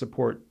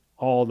support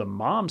all the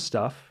mom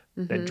stuff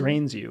that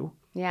drains you?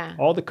 Yeah.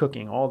 All the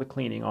cooking, all the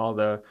cleaning, all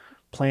the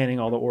planning,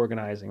 all the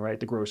organizing, right?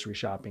 The grocery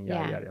shopping,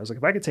 yada, yada. I was like,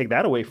 if I could take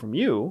that away from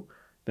you,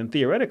 then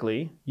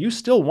theoretically, you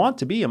still want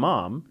to be a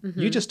mom.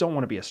 You just don't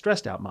want to be a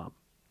stressed out mom.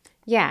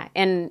 Yeah.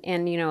 And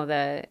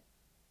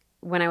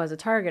when I was a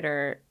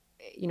targeter,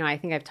 I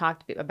think I've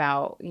talked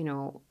about,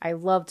 I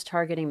loved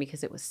targeting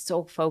because it was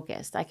so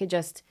focused. I could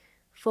just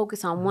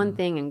focus on one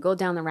thing and go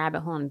down the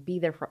rabbit hole and be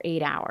there for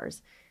 8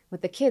 hours.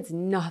 With the kids,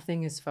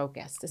 nothing is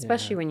focused,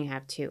 especially when you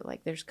have two.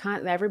 Like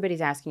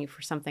everybody's asking you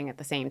for something at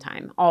the same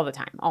time,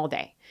 all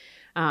day.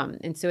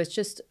 And so it's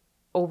just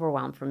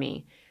overwhelmed for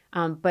me.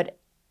 But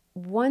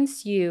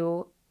once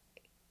you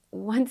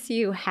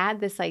had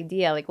this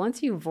idea, like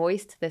once you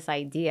voiced this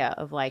idea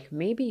of like,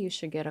 maybe you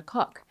should get a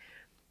cook,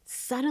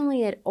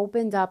 suddenly it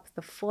opened up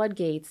the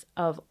floodgates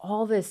of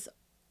all this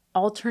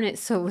alternate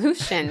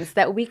solutions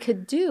that we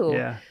could do.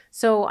 Yeah.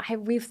 So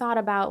we've thought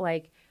about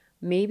like,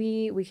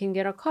 maybe we can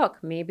get a cook.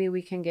 Maybe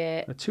we can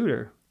get a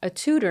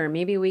tutor.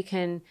 Maybe we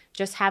can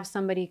just have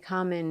somebody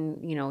come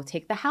and,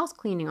 take the house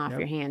cleaning off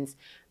your hands.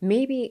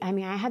 Maybe, I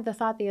had the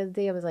thought the other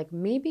day, I was like,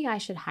 maybe I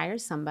should hire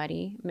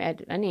somebody,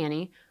 a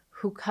nanny,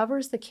 who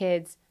covers the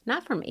kids,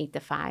 not from 8 to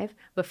 5,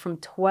 but from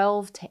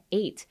 12 to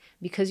 8.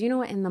 Because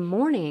in the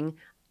morning,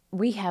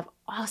 we have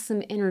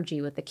awesome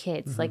energy with the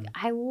kids. Like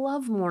I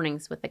love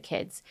mornings with the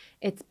kids.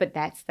 But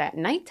that's that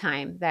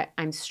nighttime that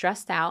I'm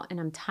stressed out and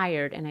I'm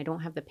tired and I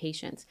don't have the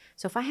patience.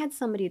 So if I had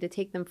somebody to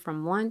take them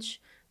from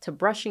lunch to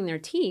brushing their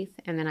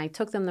teeth and then I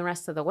took them the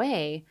rest of the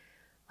way,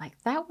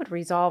 like that would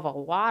resolve a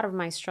lot of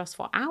my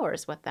stressful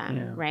hours with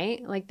them,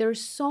 right? Like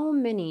there's so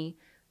many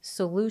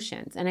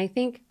solutions. And I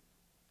think,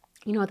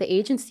 at the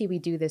agency we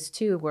do this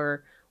too,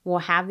 where we'll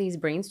have these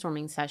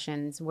brainstorming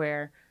sessions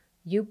where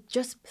you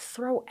just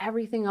throw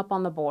everything up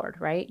on the board,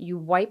 right? You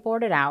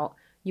whiteboard it out,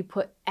 you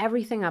put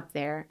everything up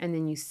there, and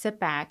then you sit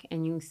back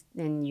and you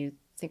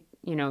think,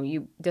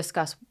 you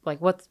discuss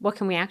like what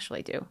can we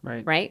actually do,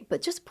 right?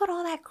 But just put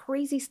all that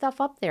crazy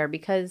stuff up there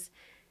because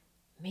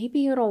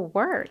maybe it'll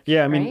work.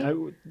 Yeah,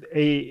 right?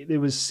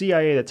 It was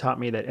CIA that taught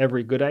me that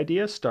every good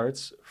idea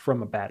starts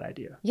from a bad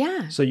idea.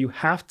 Yeah. So you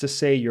have to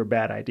say your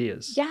bad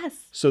ideas. Yes.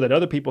 So that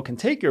other people can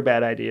take your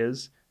bad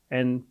ideas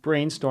and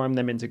brainstorm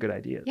them into good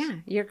ideas. Yeah,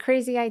 your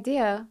crazy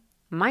idea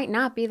might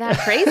not be that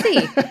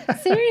crazy.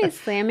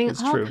 Seriously.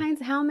 It's all true.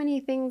 kinds, how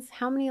many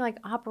like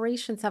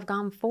operations have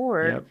gone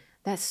forward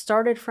that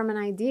started from an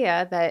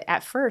idea that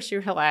at first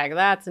you're like,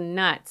 that's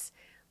nuts.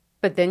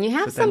 But then you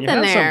have something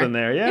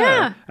there.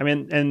 Yeah.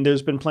 And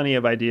there's been plenty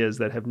of ideas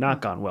that have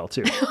not gone well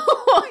too.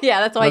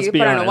 Yeah, that's why you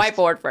put on a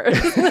whiteboard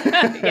first.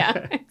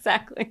 Yeah,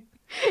 exactly.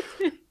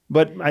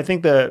 But I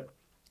think the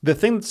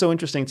thing that's so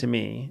interesting to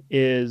me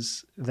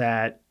is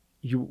that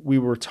we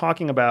were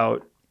talking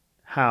about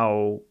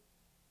how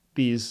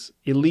these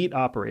elite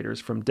operators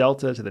from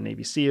Delta to the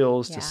Navy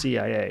SEALs to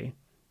CIA,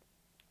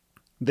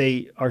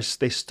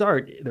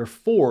 they're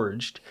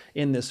forged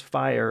in this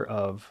fire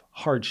of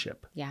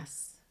hardship.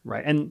 Yes.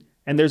 Right.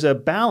 And there's a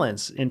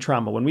balance in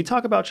trauma. When we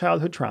talk about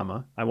childhood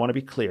trauma, I want to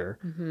be clear,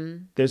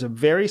 there's a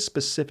very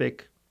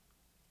specific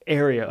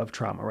area of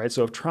trauma, right?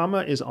 So if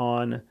trauma is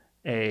on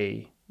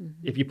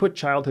if you put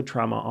childhood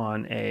trauma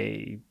on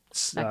a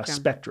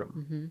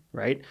spectrum,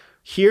 right?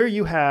 Here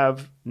you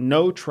have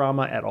no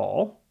trauma at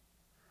all.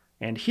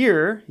 And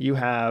here you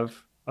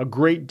have a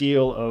great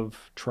deal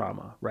of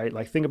trauma, right?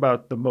 Like think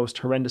about the most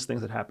horrendous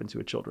things that happen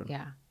to children.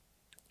 Yeah.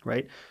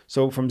 Right?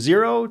 So from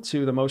 0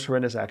 to the most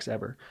horrendous acts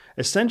ever.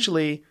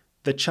 Essentially,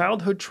 the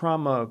childhood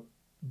trauma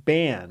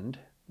band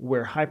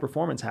where high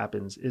performance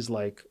happens is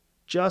like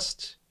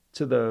just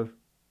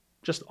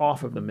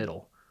off of the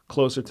middle,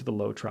 closer to the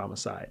low trauma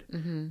side,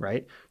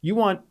 right?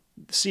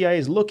 CIA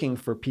is looking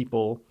for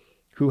people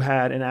who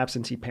had an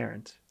absentee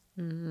parent.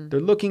 They're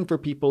looking for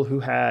people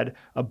who had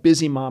a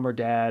busy mom or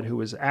dad who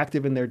was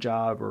active in their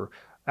job or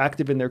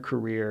active in their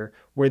career,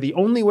 where the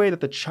only way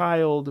that the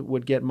child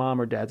would get mom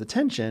or dad's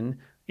attention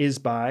is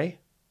by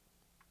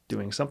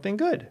doing something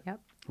good,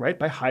 right?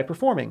 By high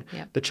performing.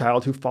 The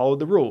child who followed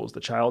the rules, the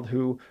child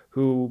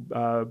who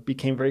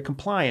became very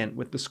compliant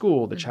with the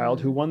school, the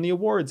child who won the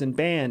awards in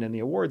band and the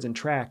awards in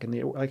track, and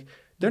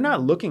they're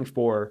not looking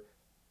for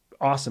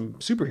awesome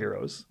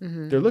superheroes.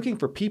 They're looking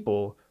for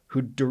people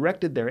who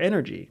directed their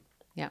energy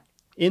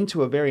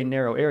into a very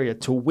narrow area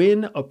to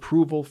win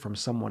approval from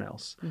someone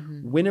else,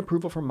 win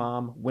approval from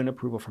mom, win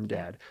approval from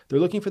dad. They're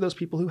looking for those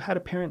people who had a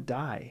parent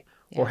die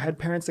or had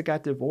parents that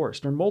got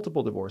divorced or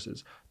multiple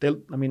divorces.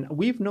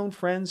 We've known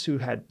friends who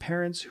had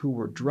parents who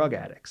were drug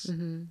addicts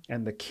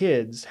and the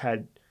kids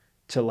had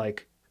to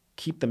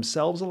keep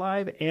themselves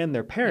alive and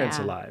their parents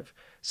alive,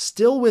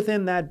 still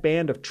within that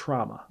band of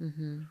trauma.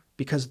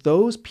 Because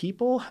those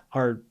people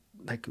are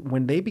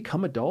when they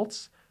become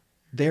adults,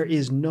 there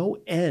is no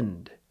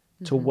end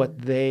to what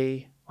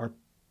they are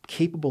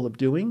capable of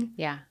doing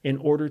in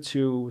order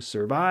to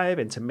survive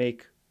and to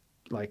make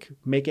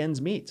ends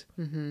meet.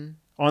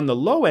 On the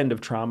low end of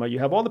trauma, you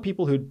have all the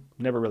people who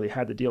never really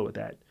had to deal with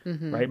that,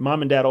 right?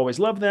 Mom and dad always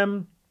loved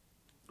them.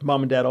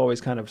 Mom and dad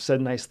always kind of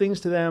said nice things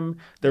to them.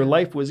 Their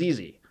life was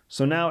easy.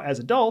 So now as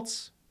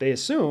adults, they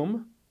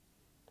assume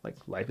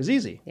life is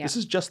easy. This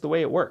is just the way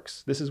it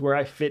works. This is where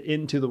I fit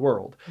into the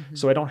world.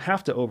 So I don't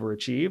have to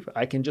overachieve.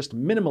 I can just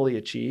minimally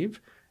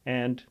achieve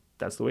and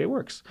that's the way it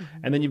works.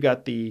 And then you've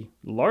got the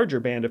larger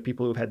band of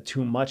people who've had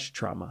too much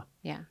trauma.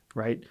 Yeah.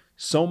 Right?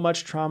 So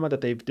much trauma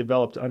that they've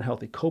developed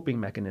unhealthy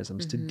coping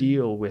mechanisms to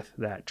deal with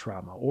that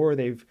trauma, or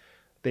they've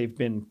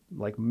been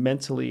like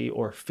mentally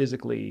or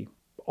physically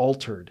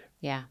altered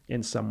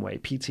in some way.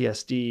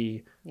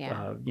 PTSD,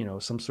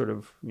 some sort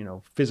of,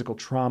 physical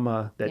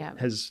trauma that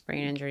has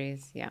brain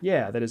injuries.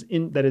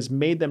 That has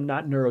made them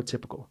not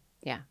neurotypical.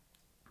 Yeah.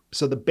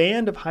 So the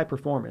band of high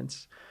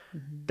performance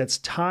that's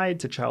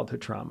tied to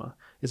childhood trauma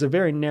is a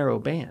very narrow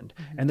band.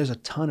 And there's a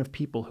ton of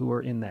people who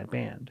are in that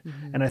band.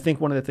 And I think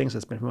one of the things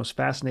that's been most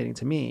fascinating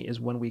to me is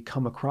when we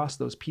come across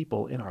those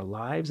people in our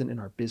lives and in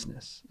our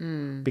business.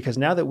 Because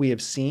now that we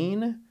have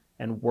seen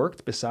and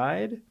worked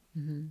beside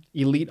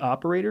elite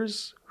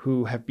operators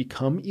who have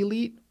become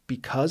elite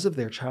because of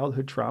their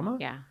childhood trauma,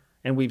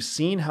 and we've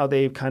seen how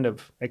they've kind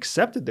of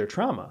accepted their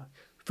trauma.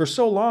 For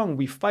so long,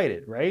 we fight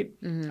it, right?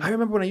 I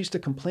remember when I used to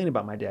complain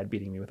about my dad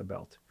beating me with a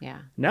belt. Yeah.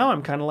 Now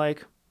I'm kind of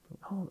like,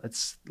 oh,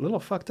 it's a little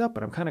fucked up,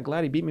 but I'm kind of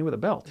glad he beat me with a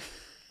belt.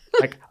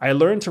 Like, I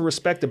learned to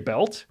respect a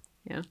belt.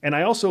 Yeah. And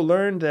I also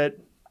learned that,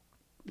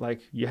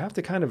 like, you have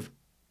to kind of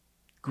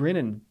grin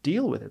and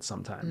deal with it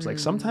sometimes. Like,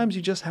 sometimes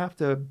you just have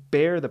to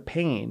bear the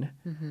pain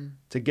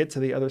to get to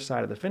the other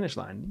side of the finish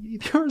line.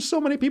 There are so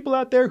many people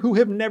out there who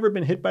have never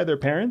been hit by their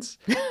parents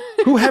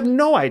who have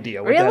no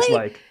idea what that's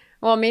like.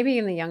 Well, maybe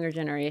in the younger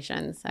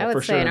generations. I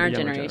would say in our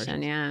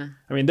generation,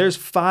 I mean, there's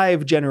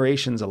 5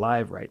 generations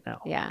alive right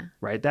now. Yeah.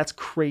 Right? That's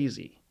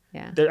crazy.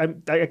 Yeah.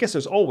 I guess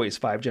there's always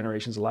 5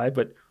 generations alive,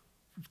 but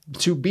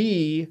to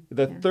be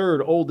the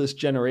third oldest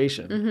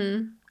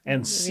generation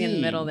and see in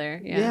the middle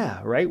there. Yeah,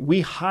 right?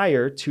 We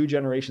hire 2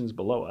 generations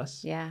below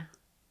us. Yeah.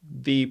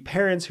 The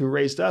parents who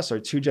raised us are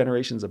 2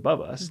 generations above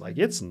us. Like,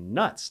 it's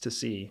nuts to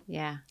see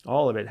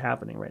all of it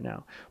happening right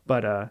now.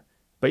 But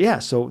yeah,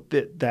 so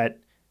that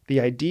the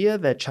idea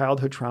that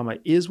childhood trauma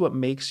is what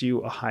makes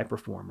you a high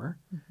performer,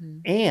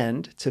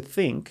 and to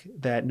think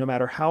that no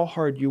matter how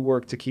hard you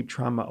work to keep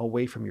trauma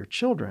away from your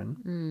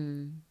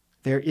children,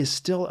 there is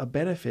still a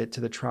benefit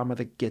to the trauma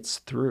that gets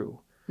through.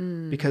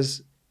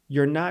 Because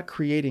you're not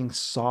creating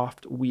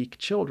soft, weak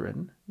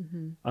children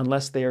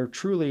unless they are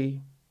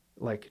truly,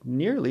 like,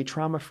 nearly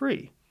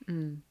trauma-free.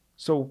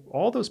 So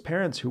all those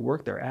parents who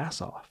work their ass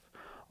off,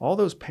 all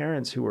those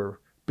parents who are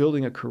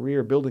building a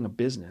career, building a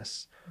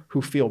business,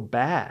 who feel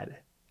bad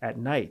at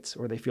night,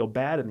 or they feel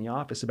bad in the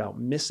office about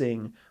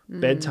missing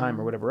bedtime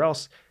or whatever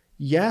else.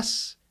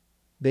 Yes,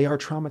 they are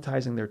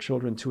traumatizing their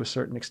children to a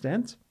certain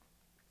extent.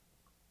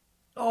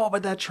 Oh,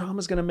 but that trauma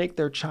is going to make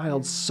their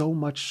child so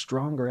much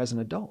stronger as an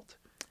adult.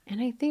 And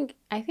I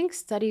think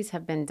studies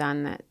have been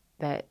done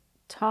that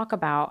talk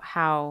about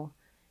how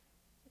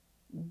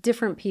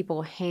different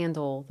people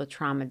handle the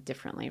trauma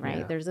differently, right?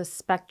 Yeah. There's a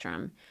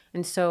spectrum.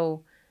 And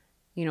so,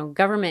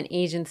 government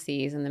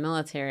agencies and the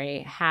military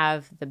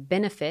have the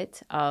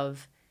benefit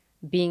of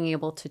being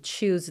able to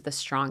choose the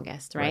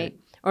strongest, right?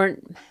 Or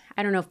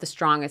I don't know if the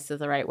strongest is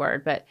the right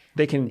word, but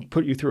they can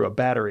put you through a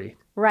battery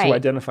to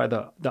identify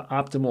the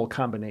optimal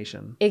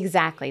combination.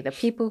 Exactly. The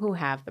people who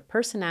have the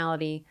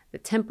personality, the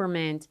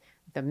temperament,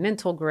 the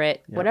mental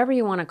grit, whatever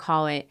you want to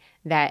call it,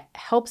 that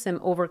helps them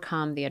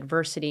overcome the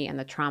adversity and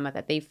the trauma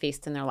that they've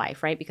faced in their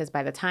life, right? Because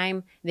by the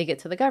time they get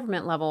to the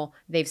government level,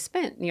 they've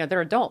spent,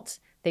 they're adults.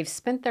 They've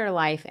spent their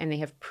life and they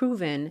have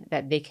proven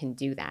that they can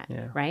do that,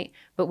 right?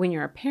 But when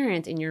you're a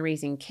parent and you're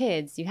raising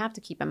kids, you have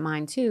to keep in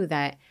mind too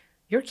that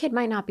your kid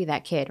might not be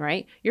that kid,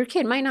 right? Your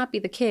kid might not be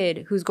the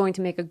kid who's going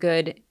to make a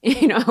good,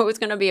 who's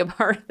going to be a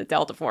part of the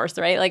Delta Force,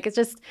 right? Like, it's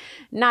just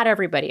not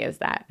everybody is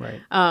that.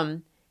 Right.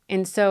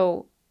 And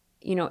so,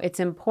 it's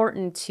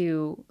important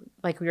to,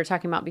 like we were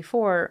talking about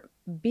before,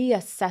 be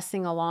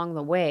assessing along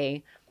the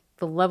way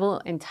the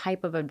level and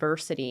type of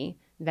adversity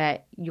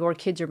that your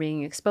kids are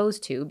being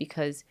exposed to,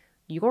 because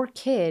your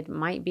kid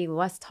might be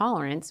less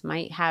tolerant,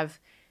 might have,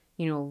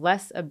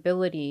 less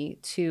ability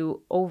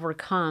to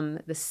overcome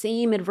the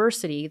same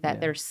adversity that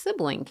their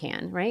sibling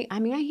can, right? I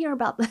mean, I hear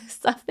about the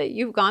stuff that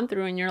you've gone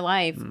through in your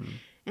life,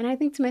 and I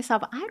think to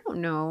myself, I don't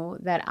know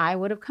that I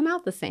would have come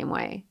out the same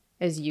way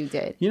as you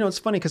did. It's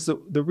funny because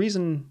the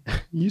reason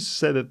you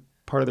said that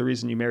part of the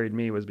reason you married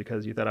me was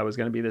because you thought I was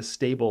going to be this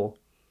stable,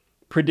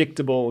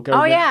 predictable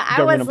government employee.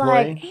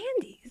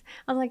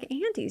 I was like,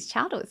 Andy's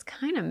childhood was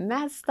kind of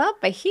messed up,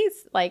 but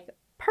he's like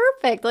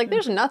perfect. Like,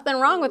 there's nothing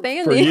wrong with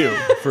Andy.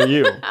 For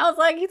you. I was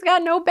like, he's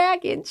got no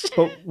baggage.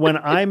 But when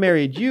I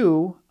married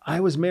you, I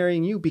was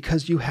marrying you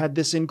because you had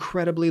this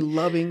incredibly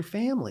loving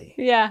family.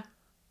 Yeah.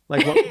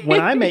 Like,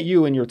 when I met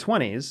you in your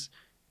 20s,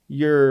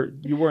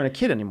 you weren't a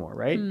kid anymore,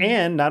 right?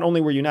 And not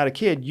only were you not a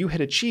kid, you had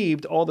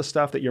achieved all the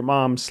stuff that your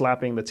mom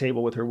slapping the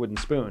table with her wooden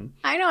spoon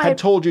had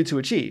told you to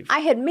achieve. I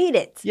had made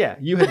it. Yeah,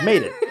 you had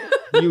made it.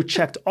 You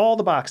checked all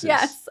the boxes.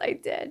 Yes, I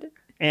did.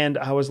 And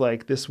I was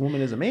like, this woman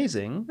is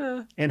amazing,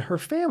 and her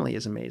family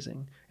is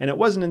amazing. And it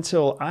wasn't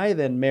until I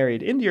then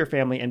married into your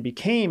family and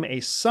became a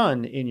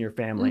son in your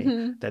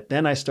family that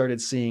then I started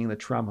seeing the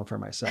trauma for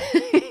myself.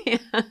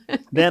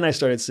 Then I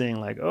started seeing,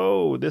 like,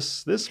 oh,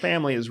 this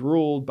family is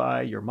ruled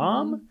by your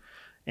mom,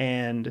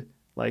 and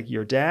Like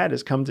your dad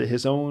has come to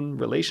his own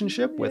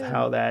relationship with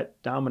how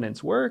that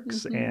dominance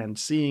works and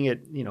seeing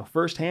it,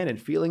 firsthand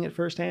and feeling it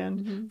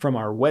firsthand from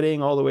our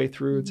wedding all the way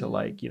through to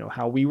like,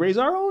 how we raise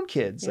our own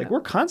kids. Like we're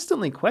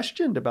constantly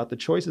questioned about the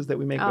choices that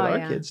we make with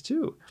our kids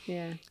too.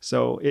 Yeah.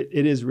 So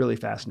it is really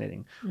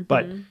fascinating.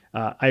 But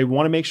I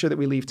want to make sure that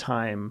we leave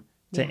time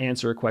to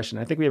answer a question.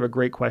 I think we have a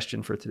great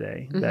question for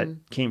today that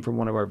came from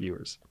one of our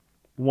viewers.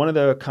 One of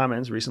the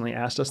comments recently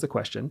asked us the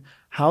question,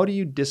 how do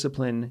you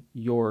discipline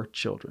your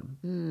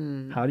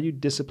children? How do you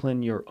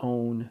discipline your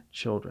own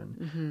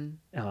children?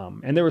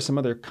 And there was some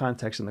other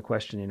context in the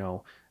question,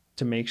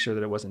 to make sure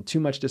that it wasn't too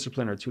much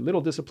discipline or too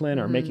little discipline,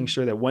 or making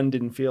sure that one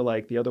didn't feel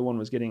like the other one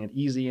was getting it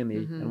easy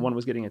and one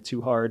was getting it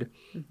too hard.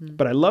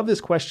 But I love this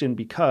question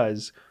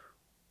because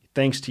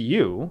thanks to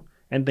you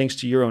and thanks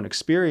to your own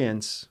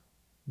experience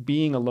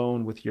being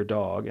alone with your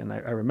dog, and I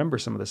remember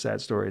some of the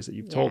sad stories that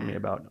you've told me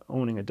about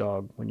owning a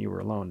dog when you were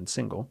alone and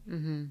single.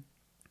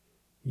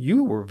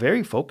 You were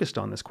very focused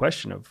on this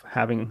question of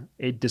having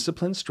a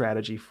discipline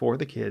strategy for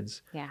the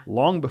kids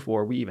long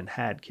before we even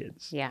had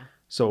kids. Yeah.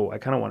 So I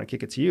kind of want to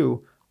kick it to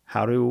you.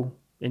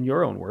 In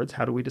your own words,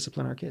 how do we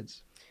discipline our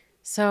kids?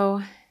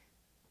 So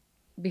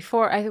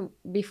before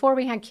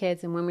we had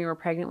kids and when we were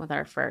pregnant with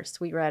our first,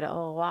 we read a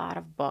lot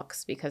of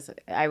books because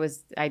I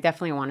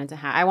definitely wanted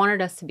I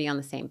wanted us to be on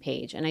the same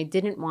page. And I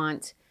didn't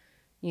want,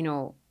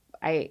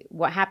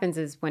 what happens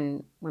is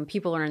when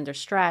people are under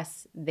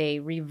stress, they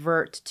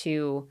revert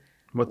to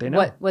what they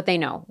know. What they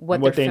know,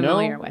 what they're they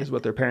familiar know with. Is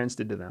what their parents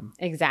did to them.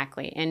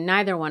 Exactly. And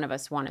neither one of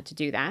us wanted to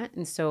do that.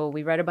 And so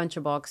we read a bunch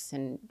of books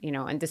and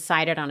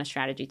decided on a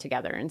strategy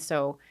together. And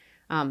so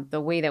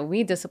the way that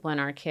we discipline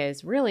our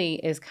kids really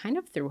is kind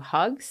of through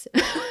hugs.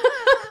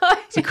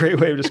 It's a great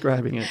way of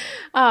describing it.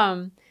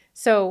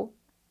 So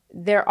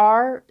there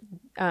are,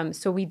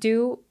 so we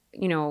do,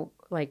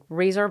 like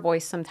raise our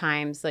voice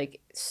sometimes,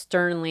 like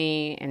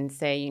sternly and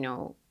say,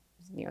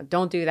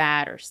 don't do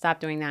that or stop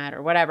doing that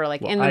or whatever.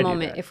 Like in the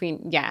moment, if we,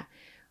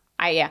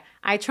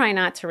 I try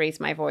not to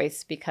raise my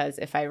voice because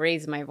if I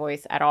raise my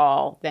voice at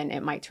all, then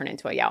it might turn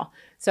into a yell.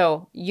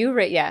 So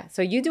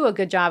so you do a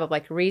good job of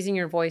like raising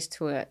your voice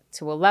to a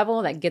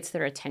level that gets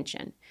their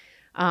attention.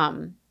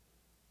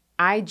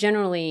 I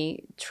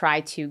generally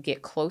try to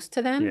get close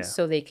to them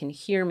so they can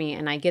hear me,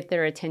 and I get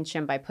their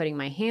attention by putting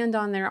my hand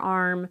on their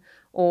arm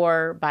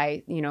or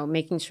by,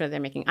 making sure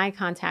they're making eye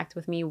contact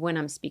with me when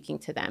I'm speaking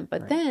to them.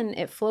 But then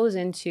it flows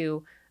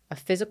into a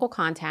physical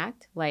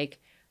contact, like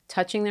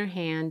touching their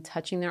hand,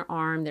 touching their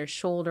arm, their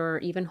shoulder,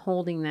 even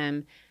holding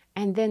them,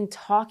 and then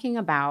talking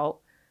about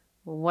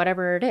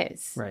whatever it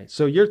is. Right.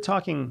 So you're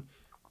talking,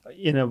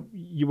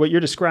 what you're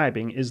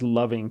describing is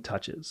loving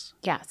touches.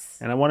 Yes.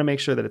 And I want to make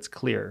sure that it's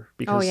clear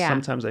because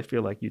sometimes I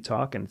feel like you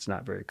talk and it's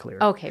not very clear.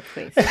 Okay,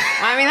 please.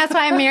 I mean, that's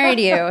why I married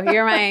you.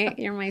 You're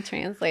my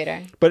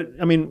translator. But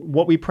I mean,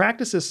 what we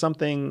practice is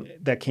something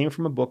that came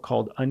from a book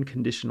called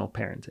Unconditional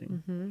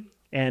Parenting.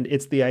 And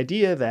it's the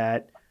idea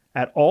that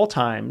at all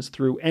times,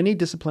 through any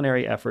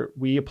disciplinary effort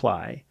we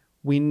apply,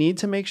 we need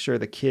to make sure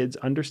the kids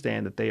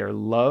understand that they are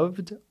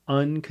loved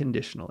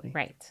unconditionally.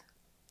 Right.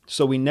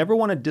 So we never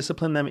want to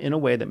discipline them in a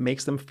way that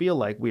makes them feel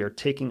like we are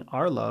taking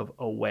our love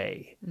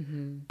away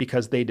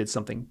because they did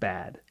something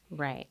bad.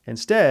 Right.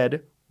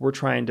 Instead, we're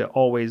trying to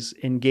always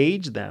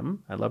engage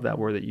them. I love that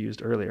word that you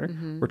used earlier.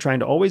 We're trying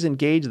to always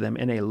engage them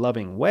in a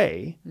loving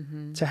way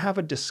to have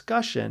a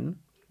discussion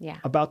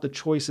about the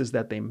choices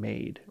that they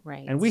made.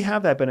 Right. And we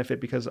have that benefit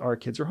because our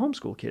kids are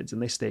homeschool kids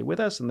and they stay with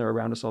us and they're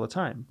around us all the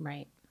time.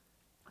 Right.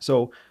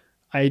 So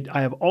I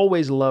have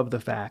always loved the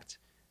fact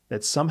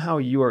that somehow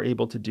you are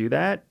able to do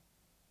that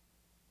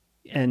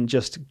and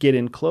just get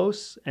in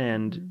close,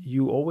 and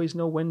you always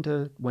know when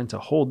to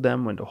hold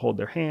them, when to hold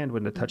their hand,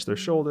 when to touch their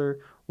shoulder,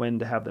 when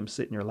to have them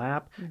sit in your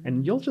lap,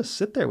 and you'll just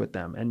sit there with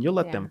them and you'll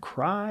let them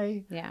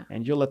cry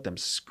and you'll let them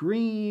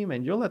scream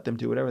and you'll let them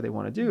do whatever they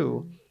want to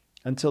do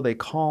until they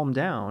calm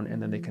down,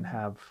 and then they can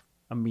have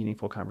a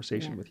meaningful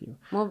conversation with you.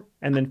 Well,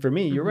 and then for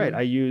me, you're right.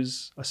 I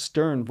use a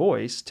stern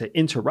voice to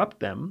interrupt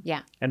them.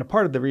 Yeah. And a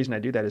part of the reason I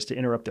do that is to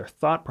interrupt their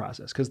thought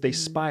process because they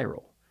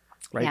spiral,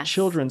 right? Yes.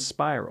 Children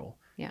spiral,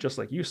 just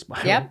like you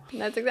spiral. Yep,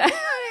 that's exactly.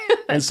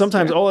 And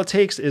sometimes all it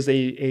takes is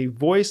a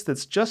voice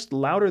that's just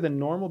louder than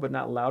normal, but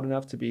not loud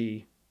enough to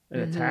be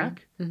an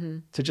attack,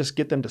 to just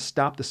get them to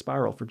stop the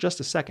spiral for just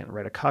a second,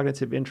 right? A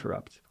cognitive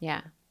interrupt.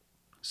 Yeah.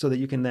 So that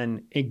you can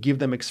then give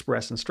them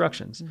express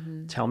instructions.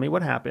 Tell me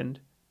what happened.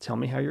 Tell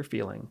me how you're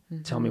feeling.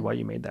 Tell me why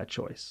you made that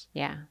choice.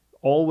 Yeah.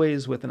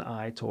 Always with an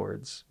eye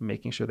towards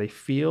making sure they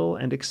feel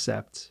and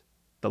accept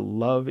the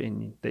love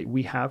that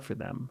we have for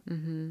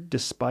them,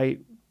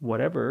 despite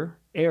whatever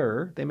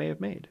error they may have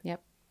made.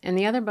 Yep. And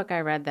the other book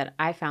I read that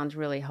I found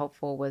really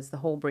helpful was The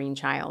Whole Brain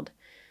Child.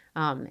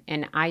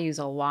 And I use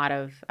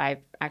I've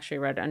actually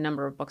read a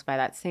number of books by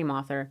that same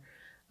author.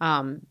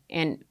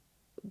 And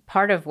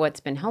part of what's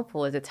been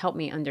helpful is it's helped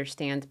me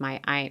understand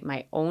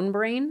my own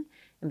brain,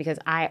 and because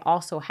I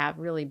also have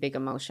really big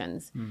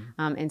emotions.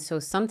 And so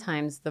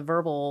sometimes the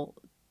verbal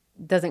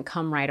doesn't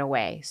come right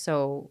away.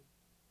 So,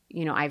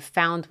 I've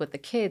found with the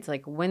kids,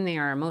 like when they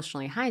are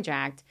emotionally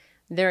hijacked,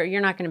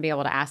 you're not going to be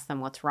able to ask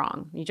them what's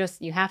wrong.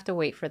 You have to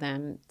wait for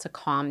them to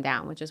calm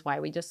down, which is why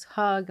we just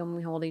hug and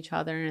we hold each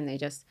other and they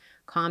just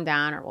calm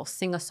down, or we'll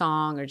sing a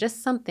song or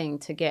just something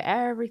to get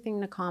everything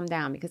to calm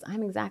down, because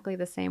I'm exactly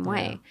the same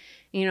way,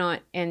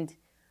 and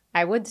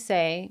I would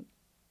say,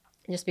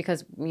 just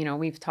because,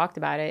 we've talked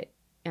about it,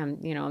 in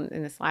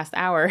this last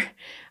hour,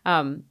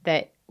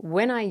 that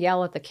when I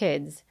yell at the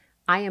kids,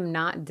 I am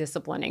not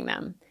disciplining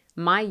them.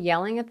 My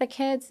yelling at the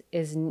kids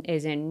is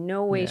in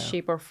no way,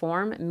 shape, or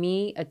form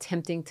me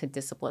attempting to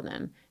discipline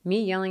them.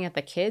 Me yelling at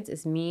the kids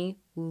is me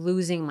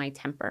losing my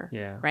temper.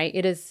 Yeah. Right?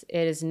 It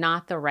is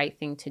not the right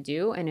thing to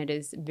do, and it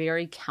is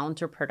very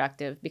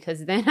counterproductive,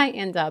 because then I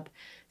end up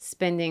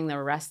spending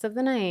the rest of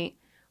the night,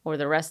 or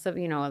the rest of,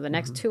 the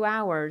next 2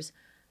 hours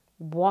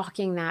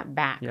walking that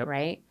back,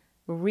 right?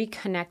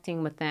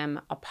 Reconnecting with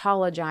them,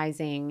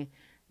 apologizing,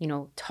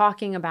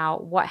 talking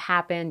about what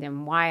happened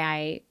and why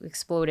I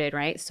exploded,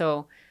 right?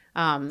 So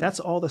that's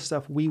all the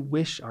stuff we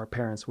wish our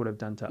parents would have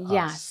done to us.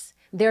 Yes.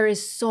 There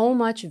is so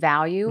much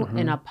value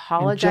in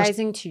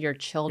apologizing to your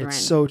children. It's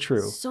so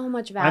true. So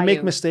much value. I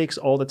make mistakes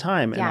all the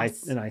time,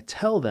 Yes. and I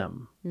tell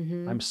them,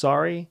 I'm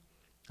sorry.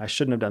 I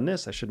shouldn't have done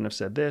this. I shouldn't have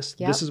said this.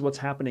 Yep. This is what's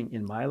happening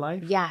in my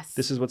life. Yes.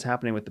 This is what's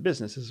happening with the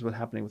business. This is what's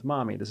happening with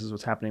mommy. This is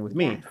what's happening with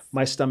me. Yes.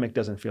 My stomach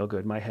doesn't feel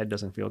good. My head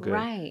doesn't feel good.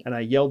 Right. And I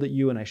yelled at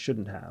you and I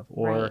shouldn't have.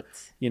 Or,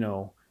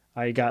 right.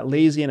 I got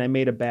lazy and I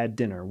made a bad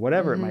dinner,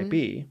 whatever it might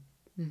be.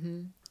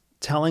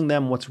 Telling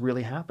them what's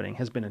really happening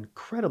has been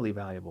incredibly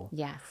valuable.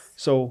 Yes.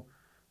 So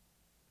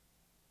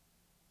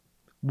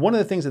one of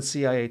the things that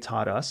CIA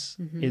taught us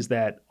is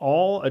that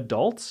all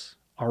adults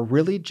are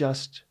really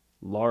just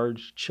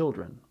large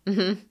children,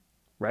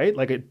 right?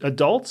 Like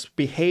adults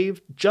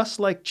behave just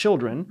like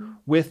children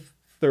with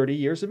 30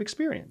 years of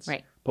experience,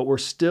 right? But we're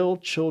still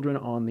children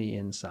on the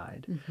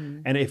inside.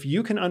 And if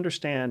you can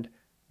understand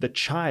the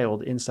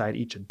child inside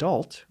each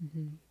adult,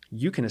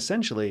 you can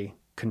essentially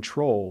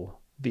control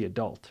the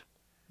adult.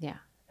 Yeah.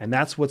 And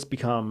that's what's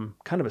become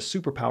kind of a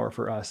superpower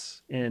for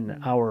us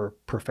in our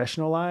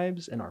professional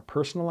lives and our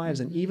personal lives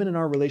and even in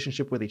our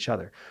relationship with each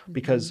other.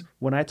 Because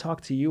when I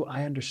talk to you,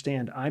 I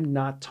understand I'm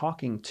not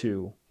talking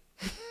to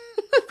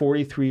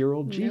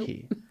 43-year-old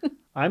Jihi. Nope.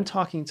 I'm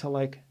talking to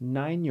like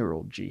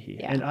 9-year-old Jihi.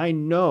 Yeah. And I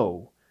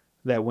know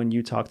that when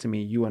you talk to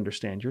me, you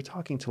understand you're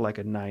talking to like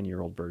a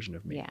 9-year-old version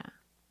of me. Yeah.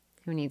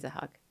 Who needs a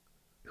hug?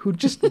 Who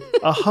just,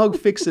 a hug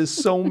fixes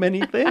so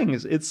many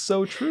things. It's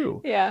so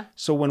true. Yeah.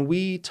 So when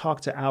we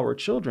talk to our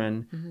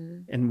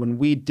children and when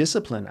we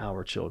discipline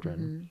our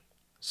children,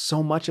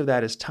 so much of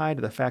that is tied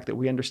to the fact that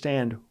we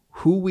understand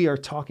who we are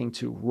talking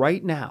to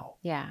right now.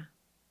 Yeah.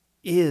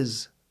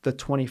 Is the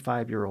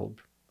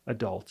 25-year-old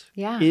adult.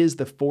 Yeah. Is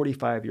the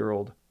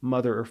 45-year-old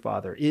mother or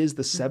father. Is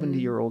the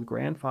 70-year-old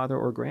grandfather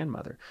or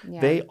grandmother. Yeah.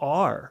 They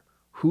are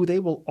who they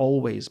will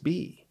always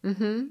be.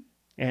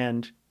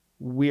 And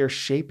we are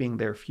shaping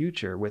their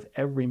future with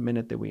every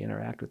minute that we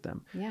interact with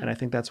them. Yeah. And I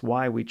think that's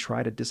why we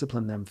try to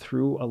discipline them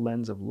through a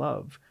lens of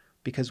love,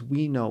 because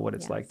we know what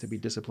it's like to be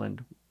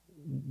disciplined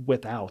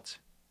without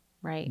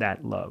that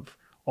love.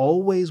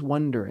 Always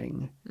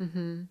wondering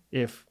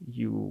if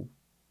you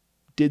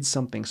did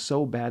something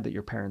so bad that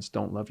your parents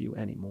don't love you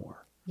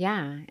anymore.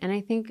 Yeah. And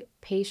I think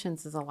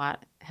patience has a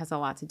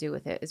lot to do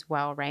with it as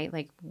well, right?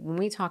 Like when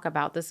we talk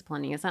about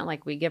disciplining, it's not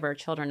like we give our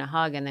children a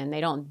hug and then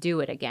they don't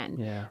do it again.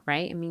 Yeah.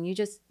 Right. I mean,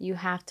 you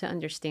have to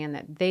understand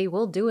that they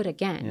will do it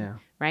again. Yeah.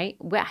 Right.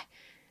 Well,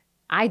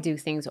 I do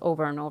things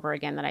over and over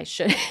again that I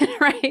shouldn't.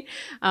 Right.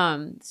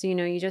 So,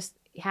 you just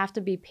have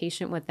to be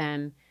patient with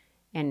them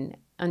and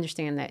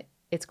understand that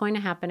it's going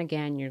to happen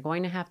again. You're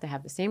going to have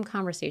the same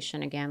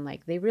conversation again.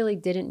 Like they really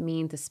didn't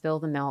mean to spill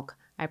the milk.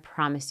 I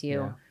promise you.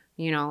 Yeah.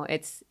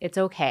 It's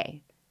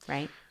okay,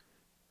 right?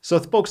 So,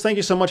 folks, thank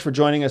you so much for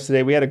joining us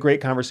today. We had a great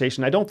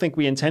conversation. I don't think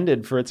we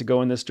intended for it to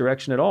go in this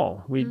direction at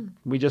all. We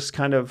just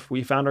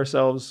we found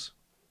ourselves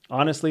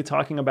honestly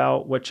talking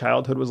about what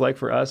childhood was like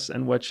for us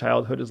and what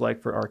childhood is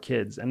like for our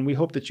kids. And we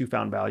hope that you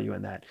found value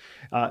in that.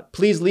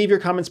 Please leave your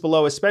comments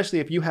below, especially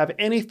if you have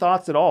any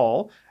thoughts at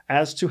all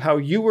as to how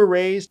you were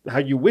raised, how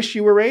you wish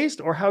you were raised,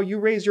 or how you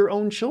raise your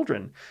own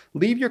children.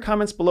 Leave your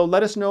comments below.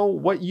 Let us know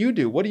what you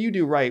do. What do you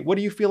do right? What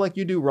do you feel like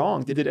you do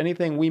wrong? Did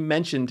anything we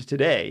mentioned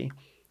today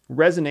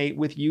resonate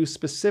with you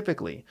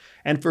specifically?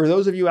 And for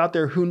those of you out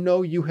there who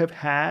know you have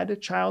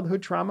had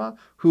childhood trauma,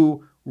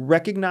 who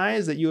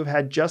recognize that you have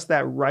had just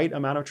that right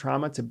amount of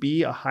trauma to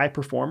be a high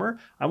performer,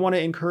 I want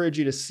to encourage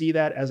you to see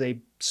that as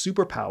a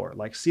superpower,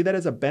 like see that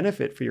as a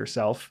benefit for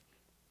yourself,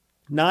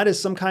 not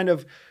as some kind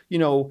of,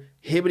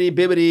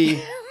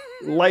 hibbity-bibbity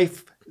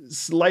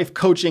life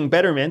coaching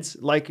betterment.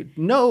 Like,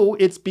 no,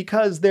 it's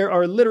because there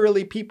are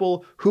literally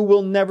people who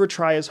will never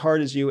try as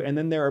hard as you. And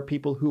then there are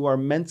people who are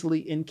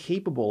mentally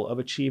incapable of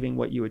achieving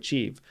what you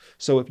achieve.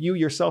 So if you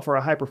yourself are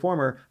a high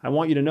performer, I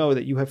want you to know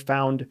that you have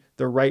found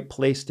the right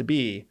place to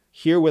be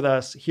here with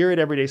us, here at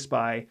Everyday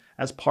Spy,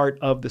 as part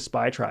of the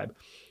Spy Tribe.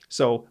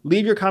 So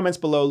leave your comments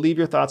below, leave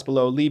your thoughts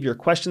below, leave your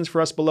questions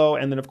for us below.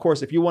 And then, of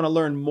course, if you want to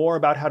learn more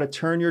about how to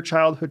turn your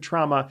childhood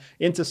trauma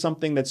into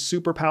something that's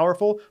super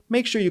powerful,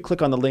 make sure you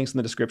click on the links in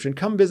the description.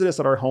 Come visit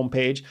us at our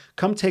homepage.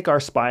 Come take our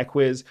spy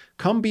quiz.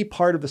 Come be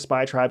part of the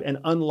Spy Tribe and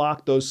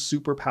unlock those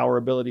superpower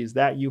abilities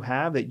that you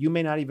have that you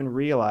may not even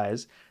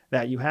realize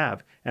that you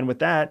have. And with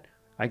that,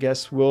 I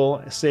guess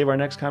we'll save our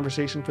next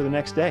conversation for the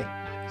next day.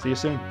 See you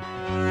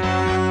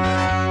soon.